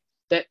way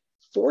that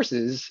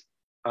forces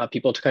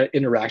people to kind of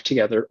interact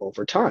together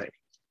over time.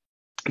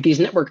 These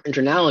network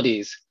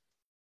internalities,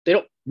 they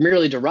don't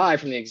merely derive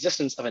from the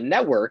existence of a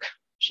network,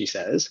 she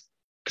says,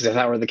 because if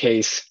that were the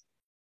case,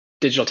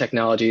 digital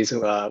technologies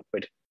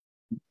would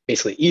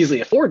basically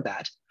easily afford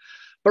that,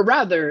 but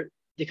rather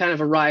they kind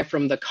of arrive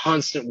from the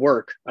constant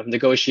work of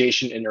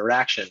negotiation,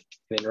 interaction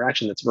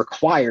that's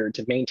required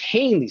to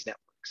maintain these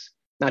networks,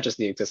 not just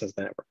the existence of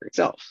the network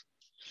itself.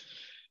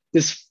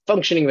 This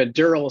functioning of a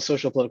durable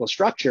social political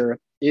structure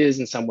is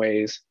in some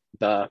ways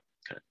the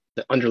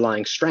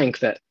underlying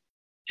strength that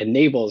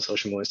enables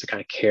social movements to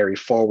kind of carry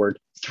forward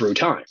through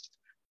time.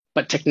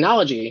 But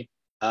technology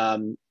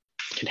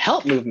can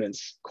help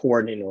movements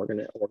coordinate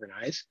and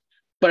organize.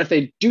 But if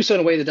they do so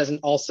in a way that doesn't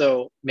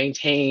also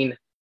maintain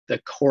the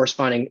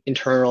corresponding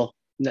internal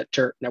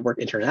network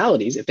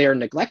internalities, if they are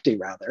neglected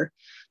rather,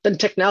 then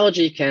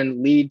technology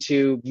can lead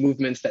to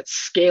movements that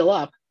scale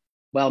up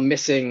while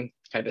missing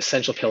kind of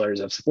essential pillars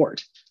of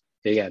support.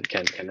 They, again,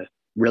 can kind of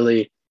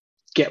really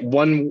get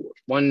one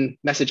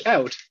message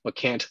out, but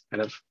can't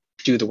kind of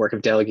do the work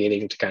of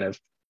delegating to kind of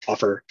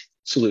offer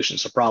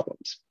solutions to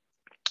problems.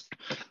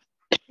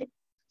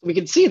 We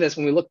can see this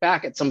when we look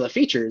back at some of the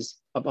features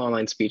of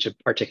online speech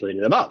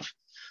articulated above.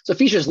 So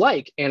features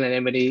like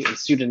anonymity and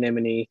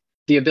pseudonymity,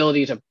 the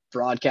ability to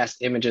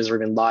broadcast images or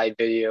even live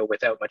video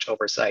without much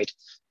oversight,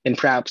 and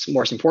perhaps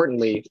most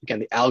importantly, again,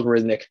 the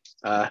algorithmic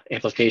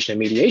amplification and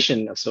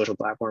mediation of social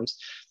platforms,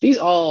 these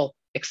all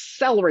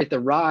accelerate the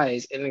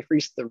rise and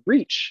increase the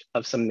reach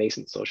of some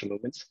nascent social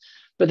movements,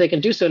 but they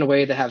can do so in a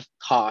way that have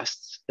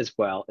costs as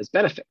well as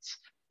benefits.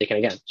 They can,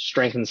 again,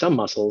 strengthen some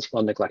muscles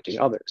while neglecting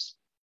others.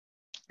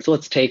 So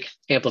let's take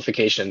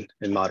amplification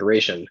and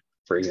moderation,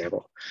 for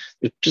example.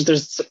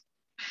 There's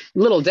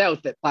little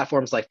doubt that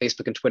platforms like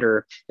Facebook and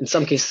Twitter, in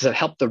some cases, have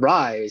helped the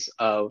rise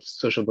of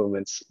social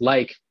movements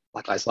like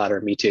Black Lives Matter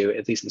and Me Too,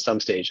 at least in some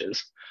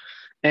stages.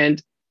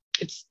 And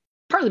it's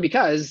partly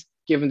because,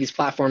 given these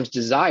platforms'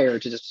 desire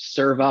to just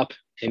serve up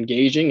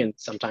engaging and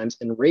sometimes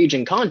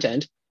enraging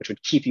content, which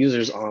would keep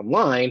users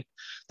online,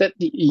 that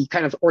the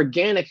kind of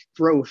organic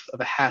growth of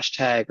a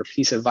hashtag or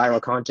piece of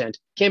viral content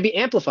can be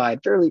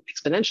amplified fairly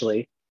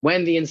exponentially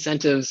when the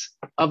incentives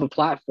of a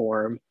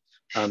platform,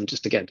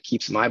 just again, to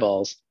keep some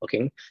eyeballs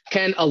looking,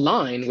 can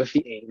align with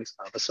the aims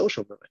of a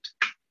social movement.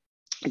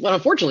 But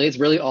unfortunately, it's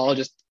really all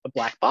just a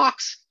black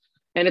box,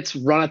 and it's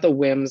run at the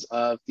whims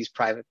of these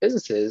private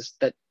businesses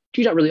that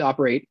do not really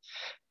operate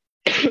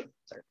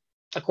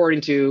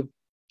according to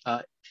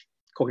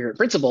coherent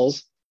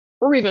principles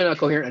or even a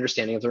coherent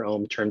understanding of their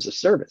own terms of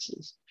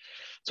services.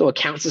 So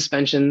account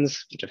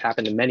suspensions, which have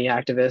happened to many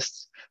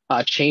activists,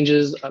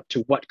 changes up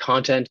to what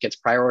content gets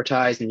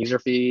prioritized in user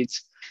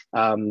feeds.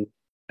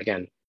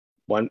 Again,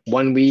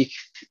 one week,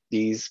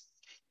 these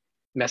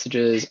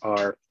messages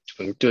are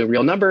doing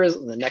real numbers,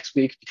 and the next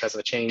week, because of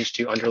a change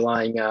to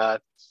underlying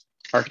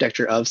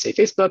architecture of, say,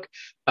 Facebook,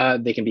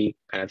 they can be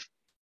kind of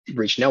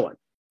reach no one.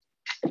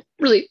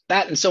 Really,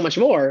 that and so much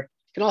more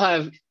can all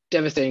have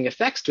devastating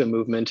effects to a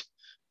movement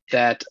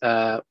that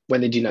when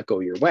they do not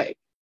go your way.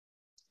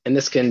 And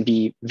this can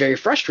be very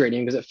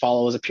frustrating because it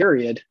follows a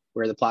period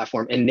where the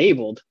platform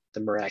enabled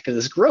the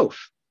miraculous growth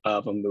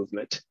of a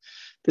movement.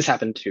 This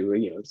happened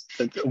to,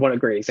 one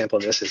great example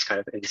of this is kind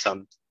of in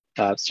some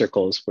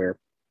circles where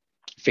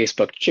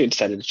Facebook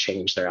decided to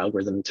change their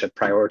algorithm to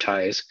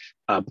prioritize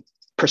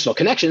personal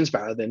connections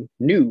rather than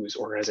news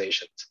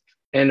organizations.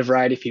 And a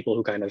variety of people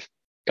who kind of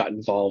got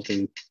involved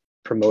in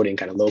promoting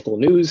kind of local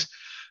news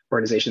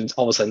organizations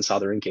all of a sudden saw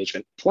their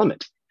engagement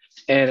plummet.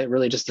 And it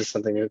really just is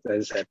something that,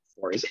 as I said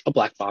before, is a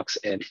black box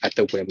and at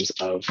the whims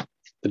of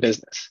the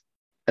business.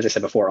 As I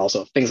said before,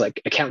 also, things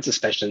like account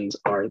suspensions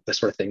are the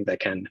sort of thing that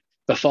can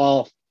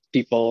befall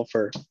people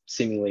for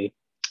seemingly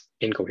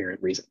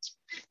incoherent reasons.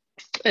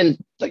 And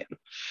again,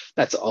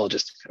 that's all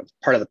just kind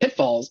of part of the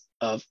pitfalls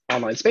of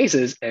online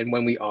spaces. And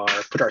when we are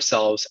put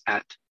ourselves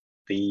at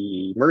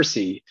the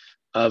mercy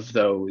of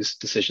those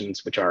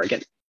decisions, which are,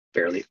 again,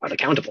 fairly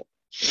unaccountable.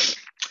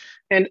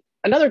 And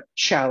another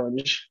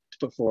challenge to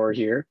put forward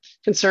here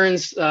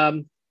concerns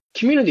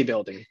community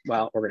building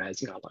while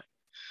organizing online.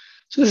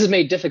 So this is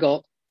made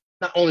difficult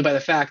not only by the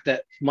fact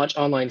that much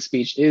online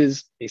speech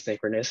is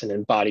asynchronous and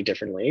embodied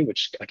differently,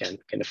 which again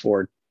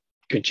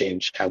could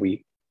change how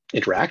we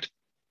interact,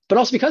 but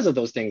also because of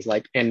those things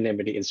like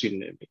anonymity and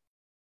pseudonymity,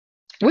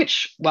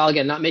 which, while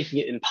again not making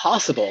it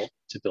impossible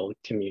to build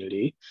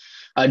community,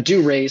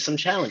 do raise some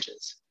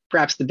challenges.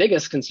 Perhaps the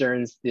biggest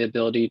concerns the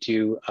ability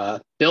to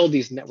build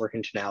these network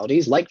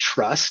internalities like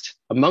trust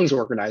amongst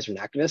organizers and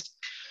activists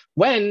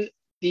when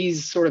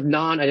these sort of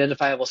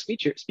non-identifiable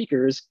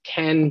speakers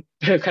can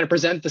kind of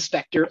present the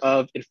specter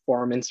of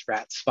informants,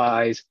 rat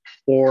spies,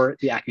 or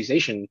the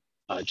accusation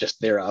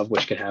just thereof,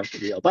 which can have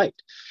real bite.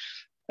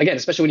 Again,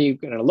 especially when you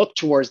kind of look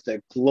towards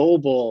the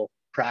global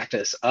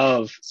practice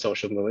of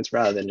social movements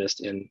rather than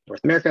just in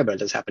North America, but it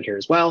does happen here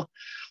as well.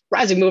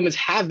 Rising movements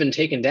have been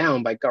taken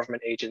down by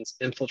government agents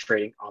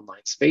infiltrating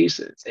online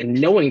spaces, and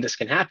knowing this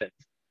can happen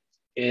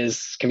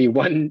can be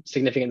one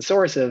significant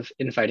source of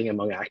infighting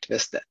among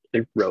activists that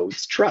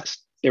erodes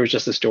trust. There was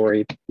just a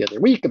story the other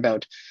week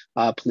about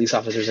police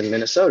officers in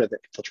Minnesota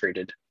that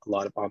infiltrated a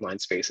lot of online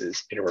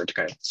spaces in order to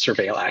kind of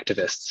surveil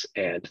activists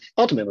and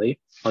ultimately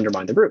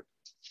undermine the group.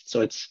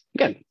 So it's,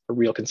 again, a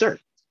real concern.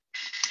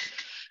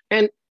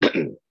 And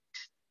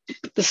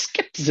the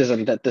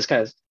skepticism that this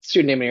kind of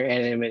pseudonymity or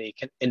anonymity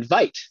can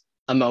invite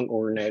among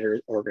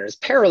organizers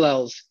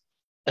parallels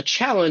a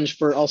challenge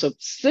for also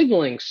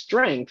signaling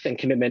strength and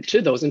commitment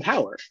to those in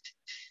power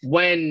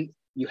when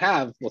you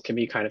have what can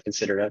be kind of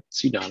considered a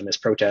pseudonymous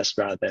protest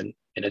rather than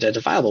an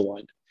identifiable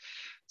one.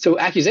 So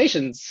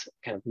accusations,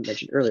 kind of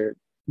mentioned earlier,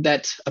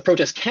 that a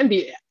protest can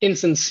be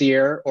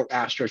insincere or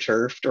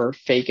astroturfed or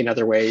fake in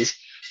other ways,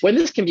 when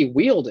this can be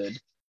wielded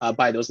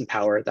by those in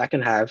power, that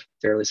can have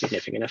fairly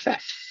significant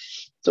effect.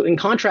 So in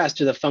contrast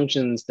to the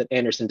functions that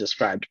Anderson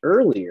described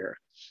earlier,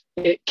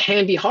 it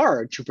can be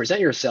hard to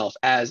present yourself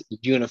as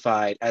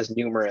unified, as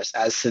numerous,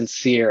 as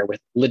sincere, with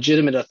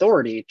legitimate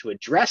authority to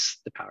address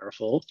the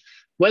powerful,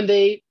 when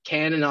they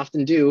can and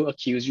often do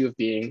accuse you of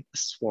being a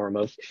swarm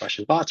of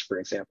Russian bots, for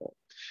example.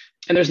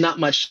 And there's not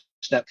much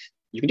that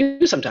you can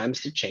do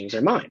sometimes to change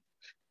their mind.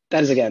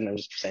 That is, again, I'm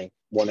just saying,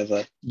 one of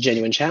the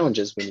genuine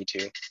challenges we need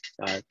to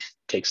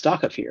take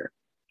stock of here.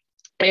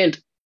 And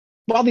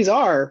while these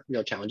are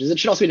real challenges, it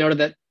should also be noted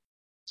that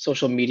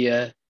social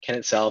media can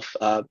itself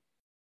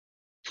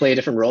play a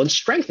different role in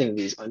strengthening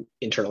these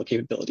internal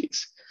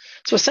capabilities.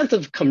 So a sense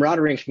of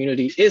camaraderie and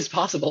community is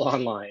possible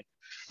online.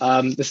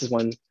 This is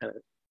one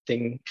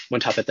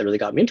topic that really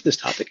got me into this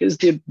topic, is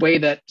the way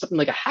that something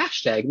like a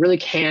hashtag really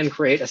can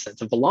create a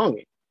sense of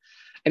belonging.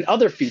 And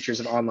other features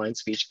of online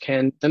speech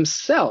can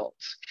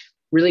themselves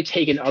really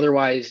take an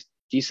otherwise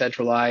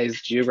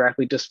decentralized,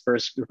 geographically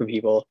dispersed group of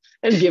people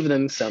and give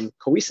them some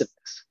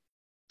cohesiveness.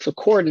 So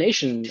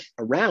coordination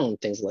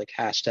around things like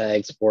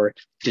hashtags or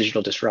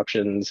digital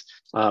disruptions,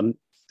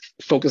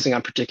 focusing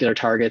on particular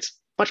targets,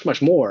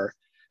 much more,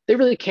 they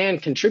really can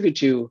contribute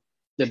to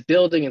the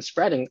building and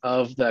spreading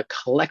of the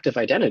collective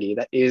identity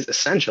that is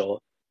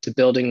essential to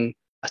building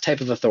a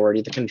type of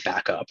authority that can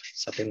back up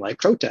something like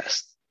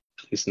protest,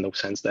 at least in the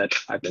sense that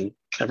I've been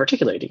kind of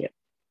articulating it.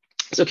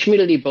 So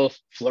community both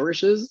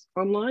flourishes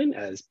online,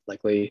 as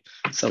likely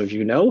some of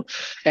you know,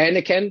 and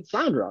it can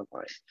flounder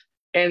online.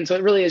 And so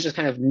it really is just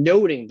kind of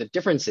noting the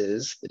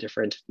differences, the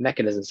different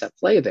mechanisms at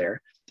play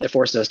there, that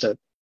forces us to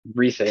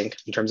rethink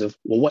in terms of,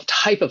 well, what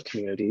type of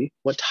community,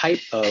 what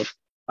type of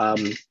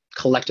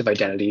collective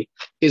identity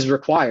is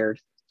required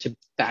to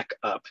back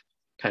up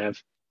kind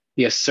of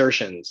the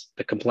assertions,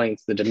 the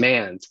complaints, the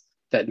demands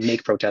that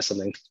make protest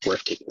something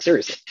worth taking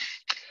seriously.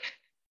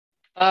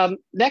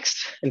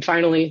 Next, and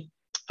finally,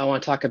 I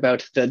want to talk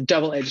about the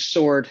double-edged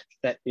sword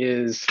that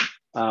is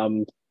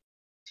the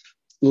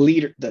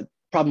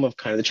problem of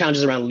kind of the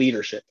challenges around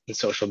leadership in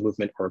social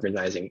movement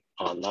organizing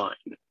online.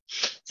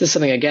 This is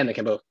something, again, that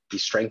can both be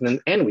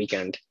strengthened and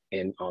weakened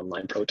in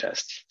online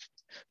protests.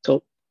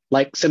 So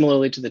like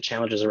similarly to the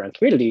challenges around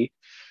community,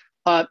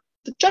 the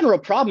general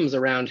problems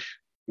around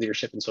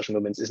leadership in social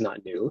movements is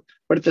not new,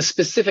 but the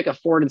specific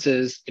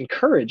affordances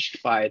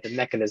encouraged by the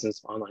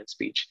mechanisms of online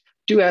speech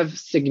do have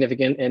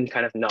significant and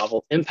kind of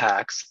novel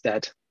impacts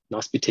that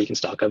must be taken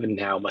stock of and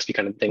now must be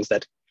kind of things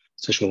that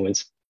social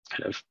movements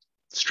kind of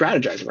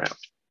strategize around.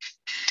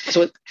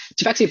 So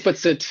Tveksy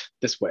puts it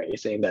this way,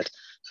 saying that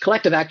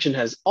collective action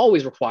has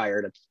always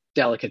required a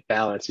delicate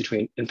balance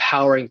between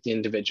empowering the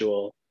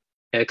individual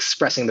and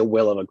expressing the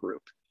will of a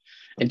group.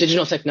 And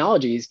digital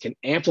technologies can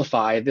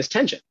amplify this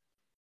tension.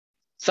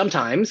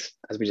 Sometimes,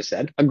 as we just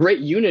said, a great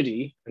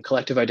unity and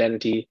collective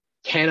identity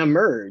can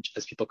emerge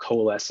as people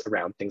coalesce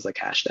around things like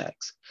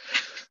hashtags.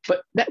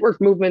 But network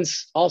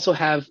movements also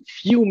have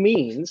few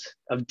means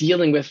of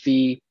dealing with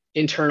the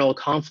internal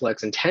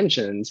conflicts and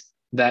tensions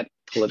that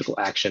political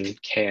action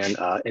can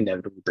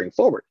inevitably bring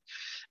forward,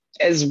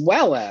 as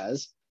well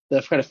as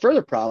the kind of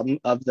further problem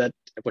of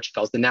what she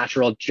calls the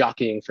natural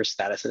jockeying for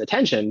status and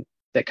attention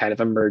that kind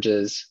of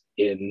emerges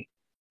in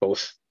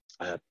both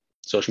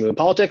social movement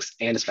politics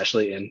and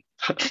especially in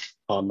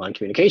online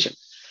communication.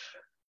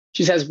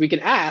 She says we can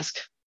ask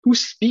who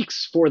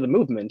speaks for the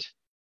movement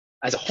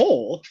as a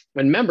whole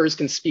when members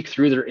can speak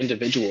through their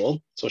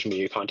individual social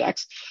media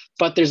contacts,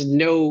 but there's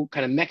no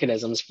kind of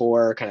mechanisms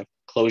for kind of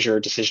closure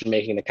decision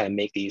making that kind of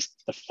make these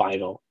the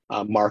final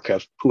mark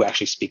of who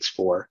actually speaks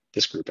for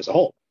this group as a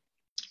whole.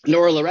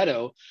 Nora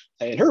Loreto,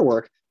 in her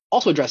work,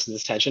 also addresses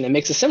this tension and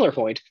makes a similar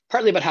point,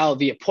 partly about how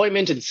the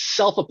appointment and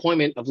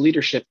self-appointment of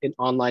leadership in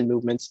online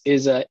movements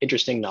is an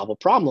interesting novel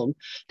problem,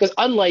 because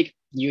unlike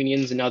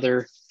unions and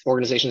other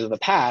organizations of the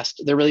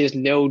past, there really is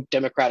no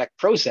democratic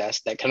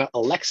process that kind of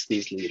elects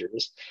these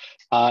leaders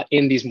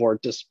in these more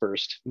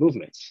dispersed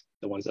movements,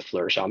 the ones that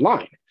flourish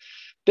online.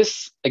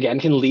 This, again,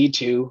 can lead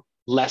to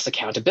less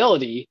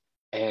accountability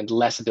and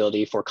less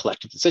ability for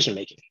collective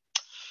decision-making.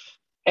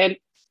 And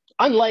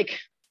unlike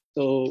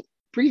the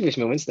previous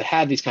movements that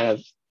had these kind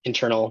of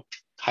internal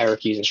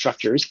hierarchies and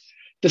structures,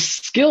 the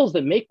skills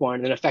that make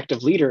one an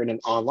effective leader in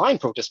an online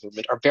protest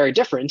movement are very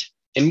different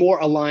and more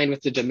aligned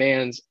with the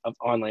demands of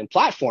online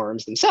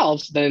platforms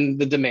themselves than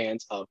the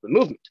demands of the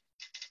movement.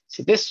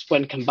 So this,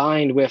 when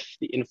combined with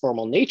the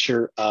informal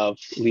nature of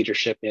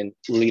leadership in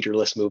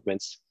leaderless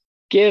movements,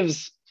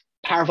 gives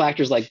powerful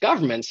actors like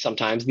governments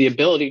sometimes the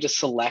ability to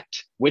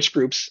select which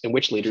groups and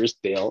which leaders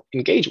they'll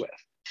engage with.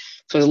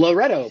 So as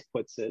Loreto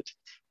puts it,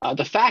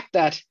 the fact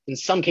that in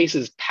some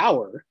cases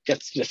power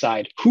gets to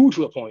decide who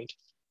to appoint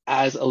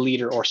as a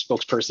leader or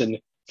spokesperson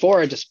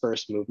for a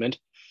dispersed movement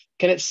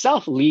can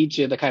itself lead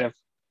to the kind of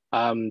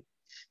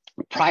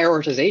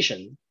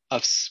prioritization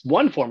of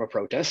one form of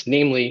protest,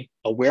 namely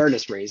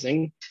awareness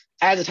raising,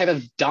 as a type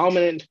of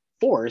dominant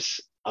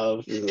force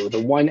of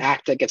the one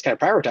act that gets kind of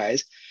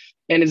prioritized,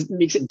 and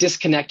makes it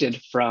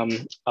disconnected from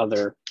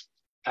other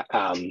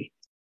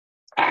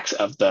acts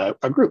of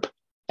a group.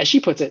 As she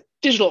puts it,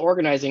 digital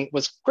organizing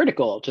was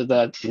critical to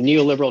the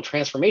neoliberal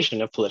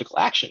transformation of political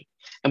action.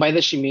 And by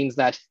this, she means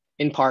that,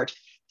 in part,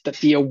 that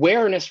the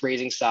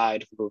awareness-raising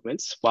side of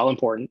movements, while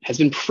important, has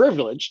been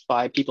privileged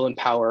by people in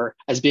power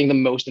as being the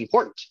most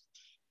important.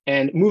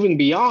 And moving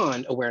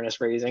beyond awareness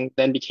raising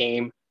then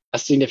became a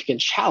significant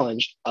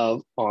challenge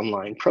of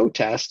online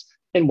protest,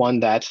 and one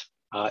that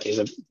is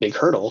a big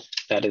hurdle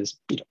that is,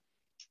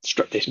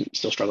 they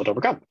still struggle to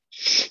overcome.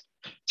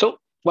 So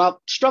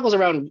while struggles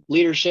around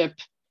leadership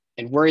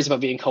and worries about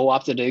being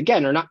co-opted,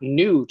 again, are not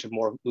new to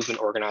more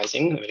movement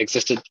organizing. It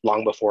existed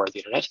long before the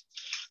internet.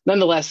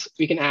 Nonetheless,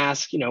 we can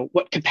ask,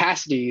 what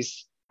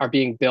capacities are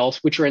being built,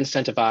 which are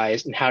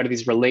incentivized, and how do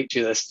these relate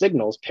to the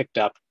signals picked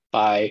up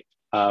by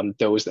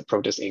those that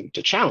protests aim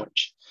to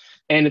challenge?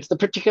 And it's the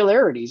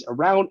particularities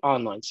around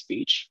online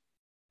speech,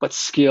 what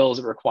skills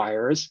it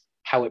requires,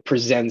 how it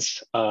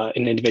presents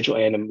an individual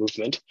and a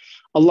movement,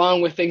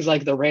 along with things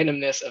like the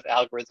randomness of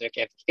algorithmic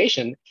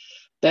amplification,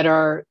 that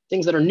are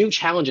things that are new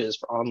challenges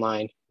for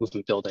online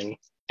movement building.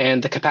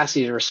 And the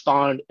capacity to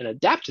respond and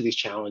adapt to these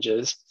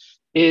challenges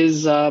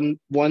is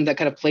one that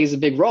kind of plays a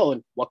big role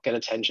in what gets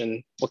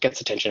attention,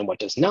 and what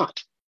does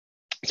not.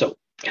 So,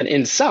 and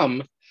in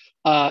sum,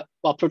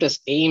 while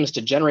protest aims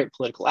to generate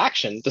political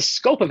action, the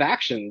scope of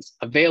actions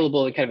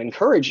available and kind of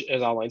encouraged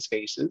in online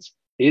spaces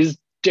is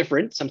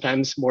different,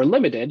 sometimes more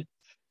limited,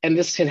 and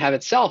this can have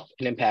itself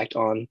an impact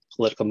on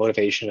political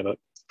motivation about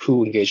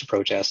who engage in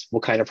protests,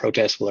 what kind of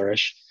protests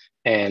flourish,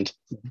 and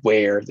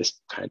where this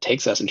kind of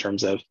takes us in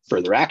terms of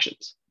further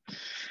actions.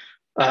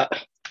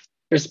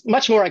 There's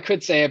much more I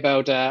could say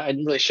about,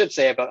 and really should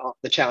say about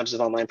the challenges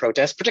of online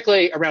protests,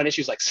 particularly around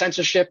issues like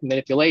censorship,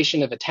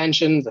 manipulation of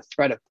attention, the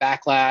threat of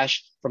backlash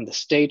from the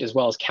state, as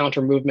well as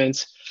counter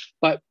movements.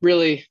 But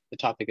really, the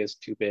topic is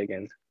too big,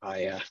 and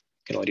I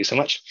can only do so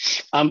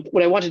much.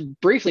 What I want to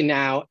briefly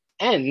now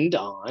end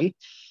on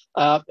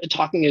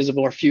talking is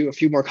a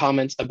few more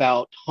comments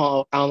about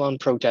how online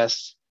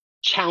protests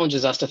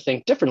challenges us to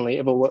think differently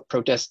about what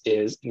protest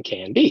is and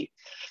can be.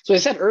 So I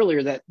said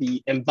earlier that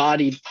the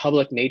embodied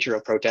public nature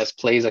of protest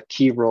plays a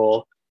key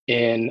role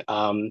in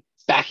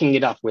backing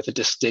it up with a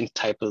distinct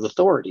type of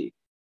authority.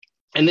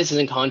 And this is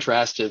in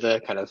contrast to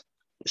the kind of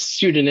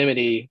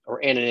pseudonymity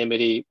or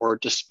anonymity or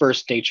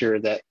dispersed nature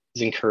that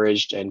is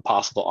encouraged and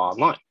possible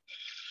online.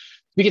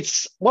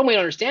 One way of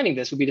understanding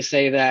this would be to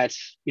say that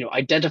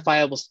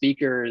identifiable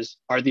speakers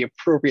are the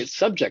appropriate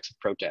subjects of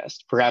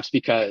protest, perhaps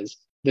because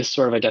this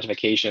sort of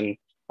identification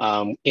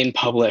in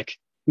public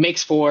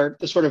makes for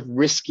the sort of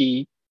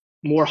risky,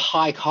 more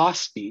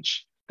high-cost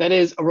speech that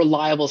is a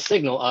reliable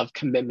signal of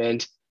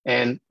commitment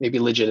and maybe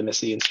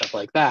legitimacy and stuff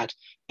like that,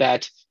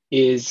 that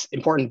is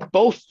important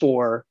both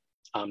for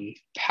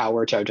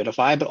power to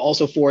identify, but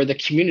also for the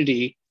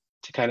community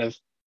to kind of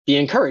be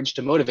encouraged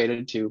and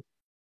motivated to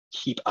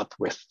keep up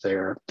with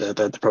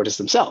the protests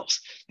themselves.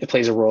 It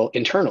plays a role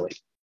internally.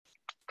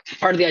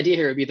 Part of the idea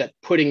here would be that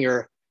putting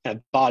your kind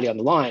of body on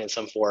the line in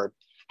some form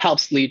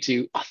helps lead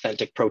to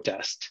authentic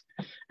protest.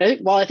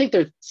 And while I think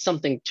there's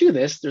something to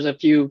this, there's a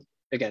few,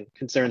 again,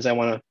 concerns I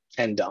want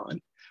to end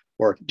on,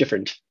 or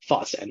different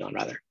thoughts to end on,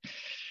 rather.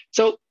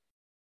 So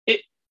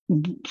it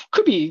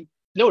could be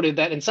noted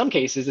that in some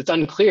cases, it's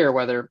unclear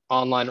whether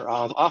online or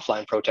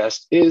offline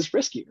protest is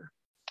riskier.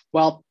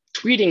 While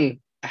tweeting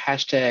a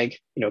hashtag,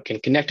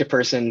 can connect a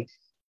person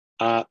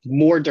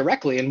more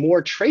directly and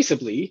more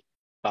traceably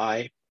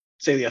by,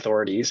 say, the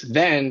authorities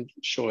than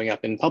showing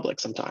up in public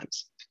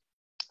sometimes.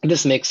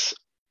 This makes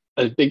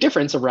a big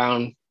difference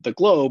around the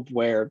globe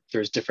where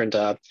there's different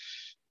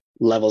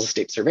levels of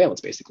state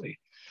surveillance, basically.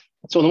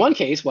 So in the one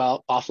case,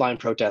 while offline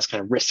protest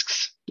kind of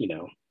risks,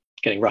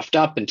 getting roughed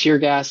up and tear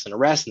gas and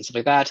arrests and stuff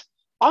like that,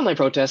 online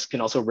protests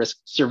can also risk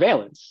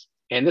surveillance.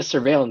 And this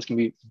surveillance can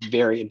be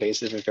very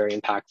invasive and very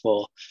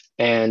impactful,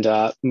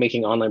 and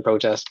making online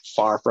protests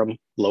far from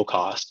low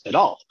cost at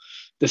all.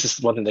 This is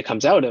one thing that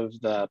comes out of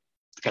the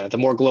kind of the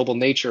more global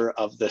nature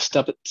of the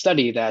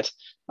study that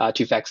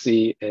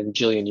Tufekci and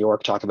Gillian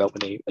York talk about when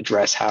they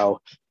address how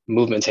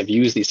movements have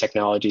used these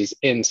technologies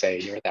in,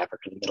 say, North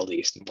Africa and the Middle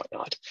East and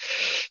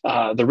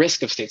whatnot. The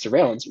risk of state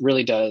surveillance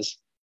really does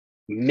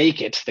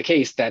make it the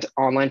case that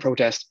online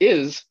protest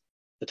is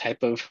the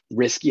type of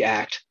risky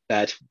act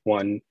that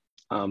one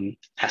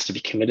has to be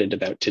committed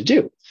about to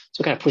do.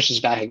 So it kind of pushes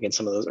back against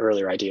some of those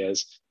earlier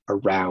ideas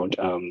around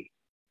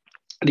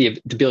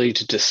the ability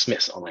to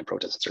dismiss online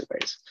protests in certain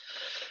ways.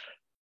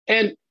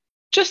 And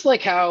just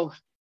like how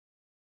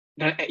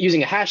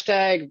using a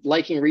hashtag,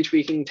 liking,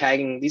 retweeting,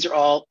 tagging, these are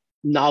all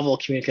novel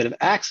communicative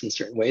acts in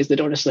certain ways. They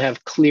don't necessarily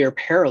have clear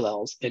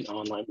parallels in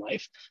online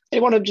life. I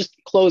want to just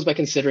close by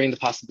considering the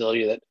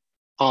possibility that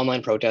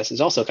online protest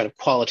is also kind of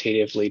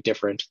qualitatively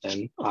different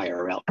than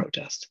IRL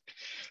protest.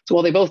 So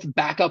while they both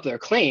back up their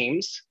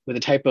claims with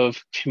a type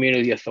of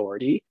community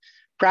authority,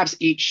 perhaps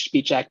each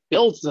speech act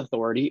builds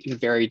authority in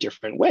very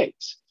different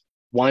ways.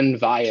 One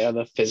via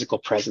the physical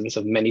presence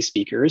of many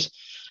speakers,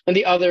 and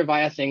the other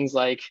via things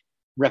like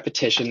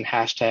repetition,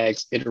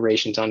 hashtags,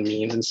 iterations on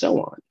memes, and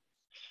so on.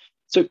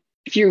 So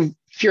if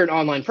you're an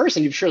online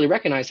person, you've surely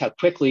recognized how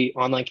quickly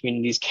online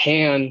communities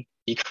can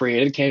be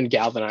created, can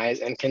galvanize,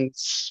 and can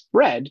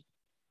spread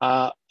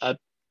a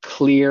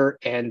clear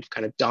and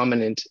kind of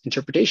dominant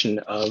interpretation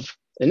of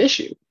an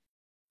issue.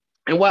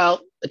 And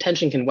while the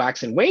tension can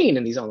wax and wane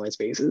in these online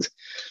spaces,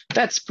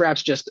 that's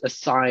perhaps just a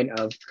sign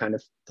of kind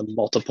of the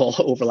multiple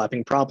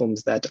overlapping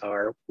problems that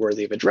are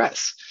worthy of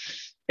address.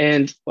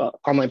 And while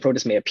online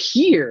protest may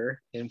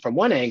appear, from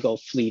one angle,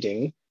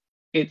 fleeting,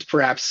 it's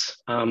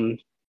perhaps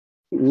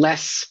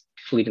less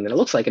fleeting than it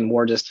looks like, and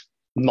more just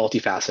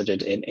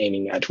multifaceted in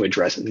aiming to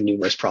address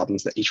numerous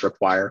problems that each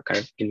require kind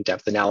of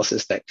in-depth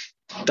analysis that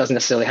doesn't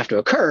necessarily have to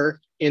occur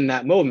in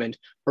that moment,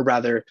 but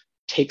rather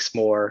takes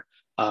more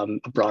a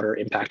broader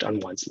impact on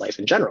one's life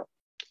in general.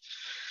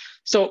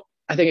 So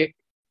I think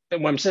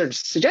what I'm sort of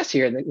suggest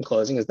here in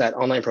closing is that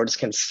online protests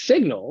can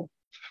signal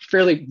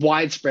fairly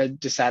widespread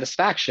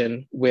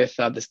dissatisfaction with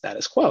the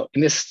status quo.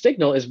 And this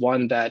signal is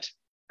one that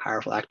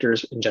powerful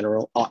actors in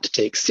general ought to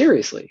take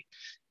seriously.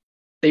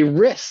 They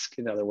risk,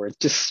 in other words,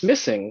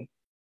 dismissing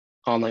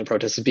online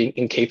protests as being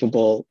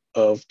incapable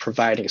of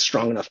providing a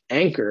strong enough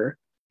anchor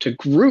to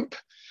group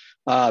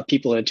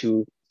people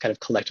into kind of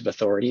collective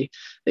authority.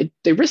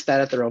 They risk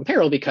that at their own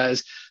peril,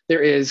 because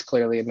there is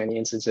clearly, in many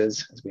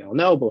instances, as we all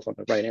know, both on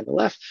the right and the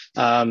left,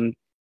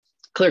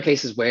 clear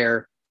cases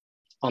where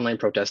online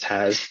protest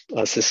has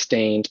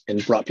sustained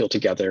and brought people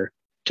together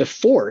to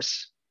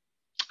force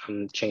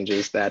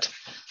changes that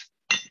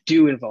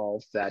do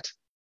involve that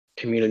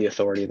community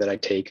authority that I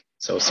take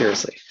so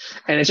seriously.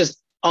 And it's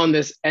just on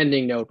this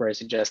ending note where I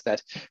suggest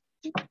that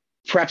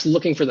perhaps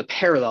looking for the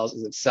parallels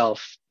is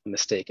itself a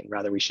mistake, and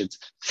rather we should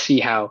see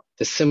how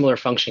the similar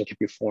function can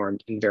be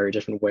formed in very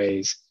different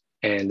ways.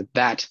 And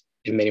that,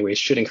 in many ways,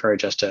 should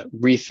encourage us to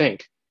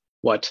rethink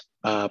what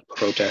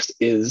protest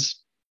is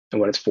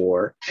and what it's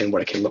for and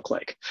what it can look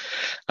like.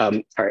 All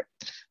right,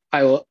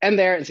 I will end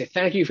there and say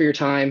thank you for your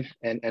time,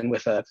 and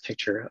with a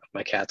picture of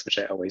my cats, which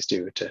I always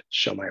do to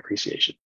show my appreciation.